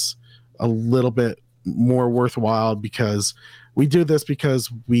making this a little bit more worthwhile, because we do this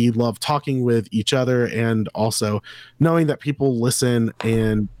because we love talking with each other, and also knowing that people listen,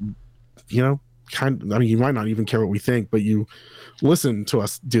 and you might not even care what we think, but you listen to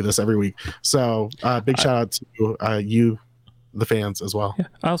us do this every week. So big shout out to you, the fans, as well. Yeah.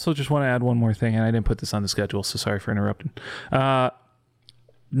 I also just want to add one more thing, and I didn't put this on the schedule, so sorry for interrupting.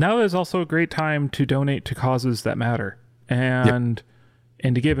 Now is also a great time to donate to causes that matter, and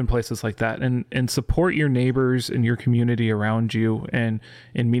to give in places like that, and support your neighbors and your community around you and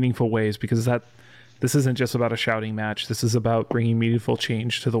in meaningful ways, because this isn't just about a shouting match. This is about bringing meaningful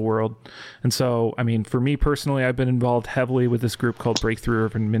change to the world. And so, I mean, for me personally, I've been involved heavily with this group called Breakthrough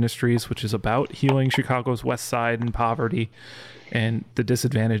Urban Ministries, which is about healing Chicago's West Side and poverty and the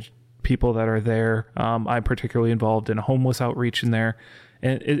disadvantaged people that are there. I'm particularly involved in a homeless outreach in there.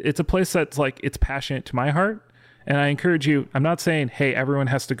 And it's a place that's like, it's passionate to my heart. And I encourage you, I'm not saying, hey, everyone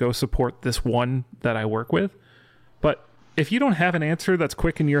has to go support this one that I work with. But if you don't have an answer that's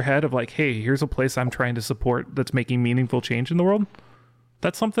quick in your head of like, hey, here's a place I'm trying to support that's making meaningful change in the world,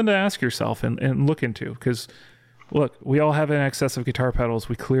 that's something to ask yourself and look into. Because, look, we all have an excess of guitar pedals.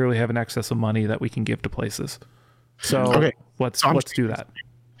 We clearly have an excess of money that we can give to places. So let's do that.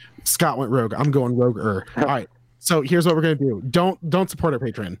 Scott went rogue. I'm going rogue-er. All right. So here's what we're going to do. Don't support our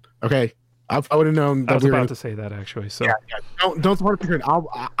Patreon, okay? I would have known that I was about to say that, actually. So yeah. Don't support our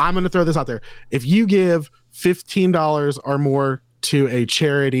Patreon. I'm going to throw this out there. If you give $15 or more to a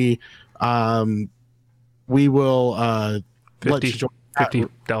charity, we will let you join.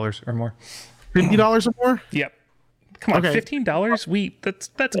 $50 or more. $50 or more? Yep. Come on, okay. $15?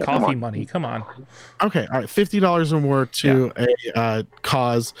 That's coffee money. Come on. Okay, all right. $50 or more to a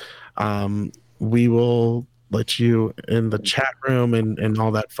cause. We will let you in the chat room and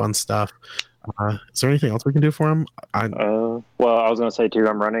all that fun stuff. Is there anything else we can do for him? Well, I was going to say too,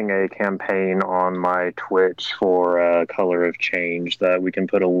 I'm running a campaign on my Twitch for Color of Change that we can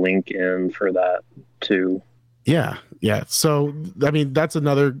put a link in for that too. Yeah. So, I mean, that's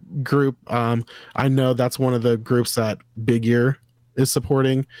another group. I know that's one of the groups that Big Ear is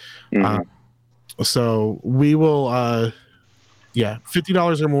supporting. Mm-hmm. So we will,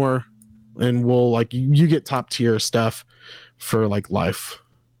 $50 or more, and we'll you get top tier stuff for life.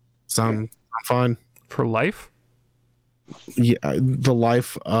 Sound fun for life? Yeah, the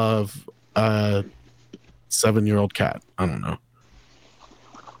life of 7-year-old cat. I don't know.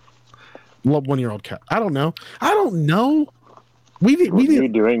 Love 1-year-old cat. I don't know. We are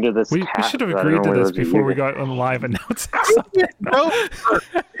doing to this we should have agreed to this before we got on live announcing.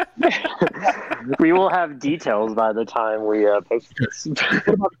 We will have details by the time we post this.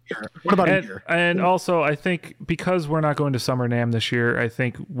 What about a year? And also, I think because we're not going to Summer NAMM this year, I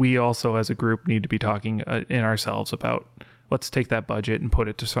think we also as a group need to be talking in ourselves about let's take that budget and put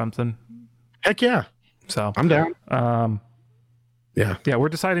it to something. Heck yeah. So I'm down. Yeah, we're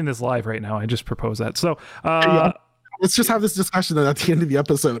deciding this live right now. I just proposed that. So let's just have this discussion at the end of the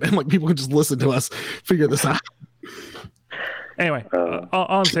episode, and like people can just listen to us figure this out. Anyway, all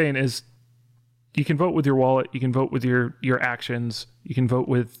I'm saying is you can vote with your wallet, you can vote with your actions, you can vote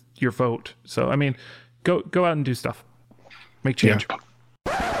with your vote. So I mean, go out and do stuff, make change.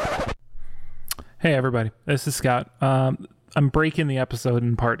 Yeah. Hey everybody, this is Scott. I'm breaking the episode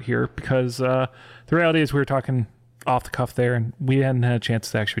in part here because the reality is we were talking off the cuff there, and we hadn't had a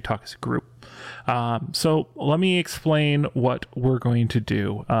chance to actually talk as a group. So let me explain what we're going to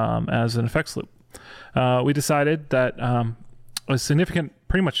do as an effects loop. We decided that a significant,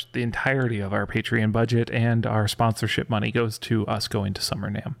 pretty much the entirety of our Patreon budget and our sponsorship money goes to us going to Summer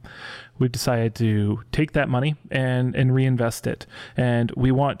NAMM. We've decided to take that money and reinvest it, and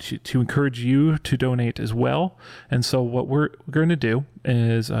we want to encourage you to donate as well. And so what we're going to do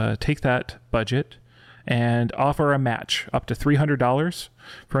is take that budget and offer a match up to $300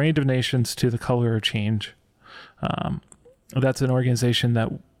 for any donations to the Color of Change. That's an organization that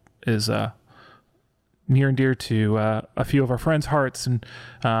is near and dear to a few of our friends' hearts, and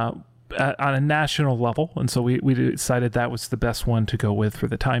on a national level. And so we decided that was the best one to go with for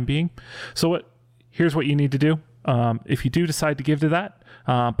the time being. So here's what you need to do. If you do decide to give to that,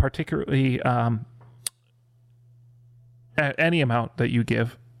 particularly any amount that you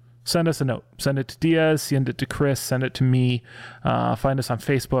give, send us a note. Send it to Diaz, send it to Chris, send it to me. Find us on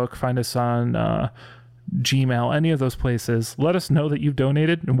Facebook, find us on Gmail, any of those places. Let us know that you've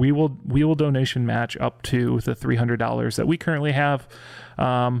donated, and we will donation match up to the $300 that we currently have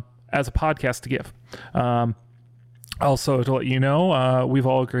as a podcast to give. Also, to let you know, we've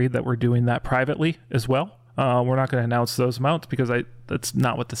all agreed that we're doing that privately as well. We're not going to announce those amounts because that's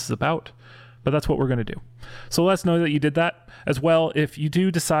not what this is about. But that's what we're going to do. So let us know that you did that as well. If you do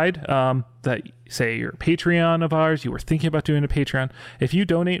decide that, say, you're a Patreon of ours, you were thinking about doing a Patreon, if you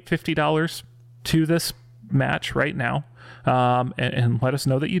donate $50 to this match right now, and let us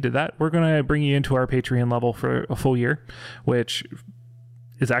know that you did that, we're going to bring you into our Patreon level for a full year, which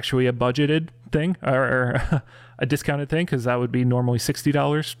is actually a budgeted thing or a discounted thing, because that would be normally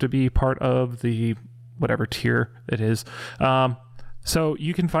 $60 to be part of the whatever tier it is. So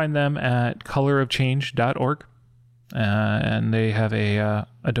you can find them at colorofchange.org, and they have a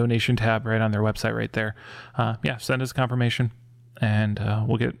donation tab right on their website right there. Send us a confirmation, and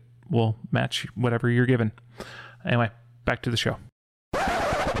we'll match whatever you're given. Anyway, back to the show. All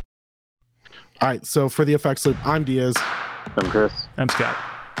right, so for the effects loop, I'm Diaz. I'm Chris. I'm Scott.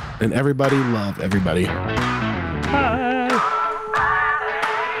 And everybody love everybody. Bye.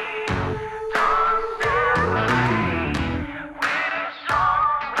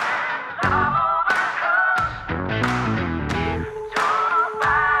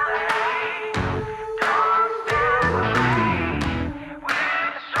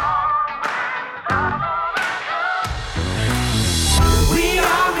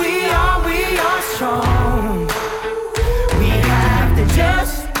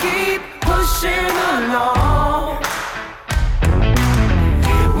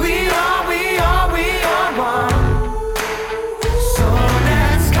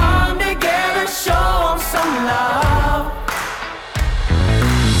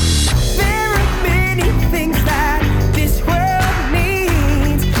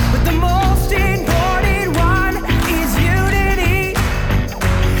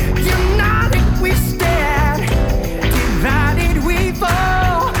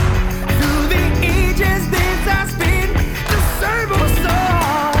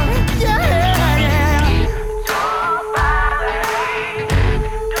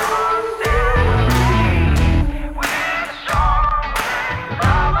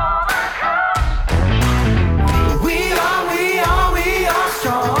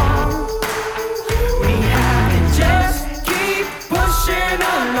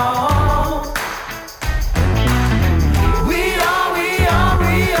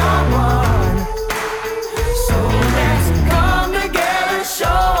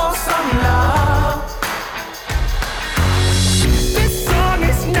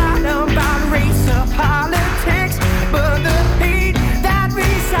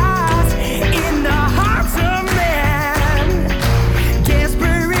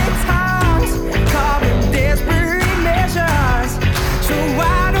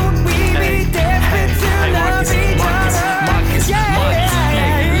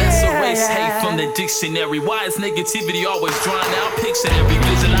 dictionary. Why is negativity always drawn out? Pictionary,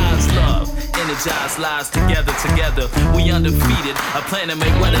 visualize love, energize lives together. We undefeated. A plan to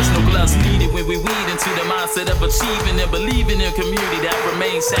make weathers, no gloves needed. When we weed into the mindset of achieving and believing in a community that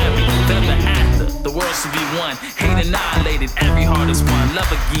remains happy. Forever after, the world should be one. Hate annihilated, every heart is one.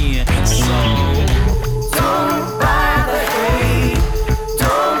 Love again. So don't buy the hate.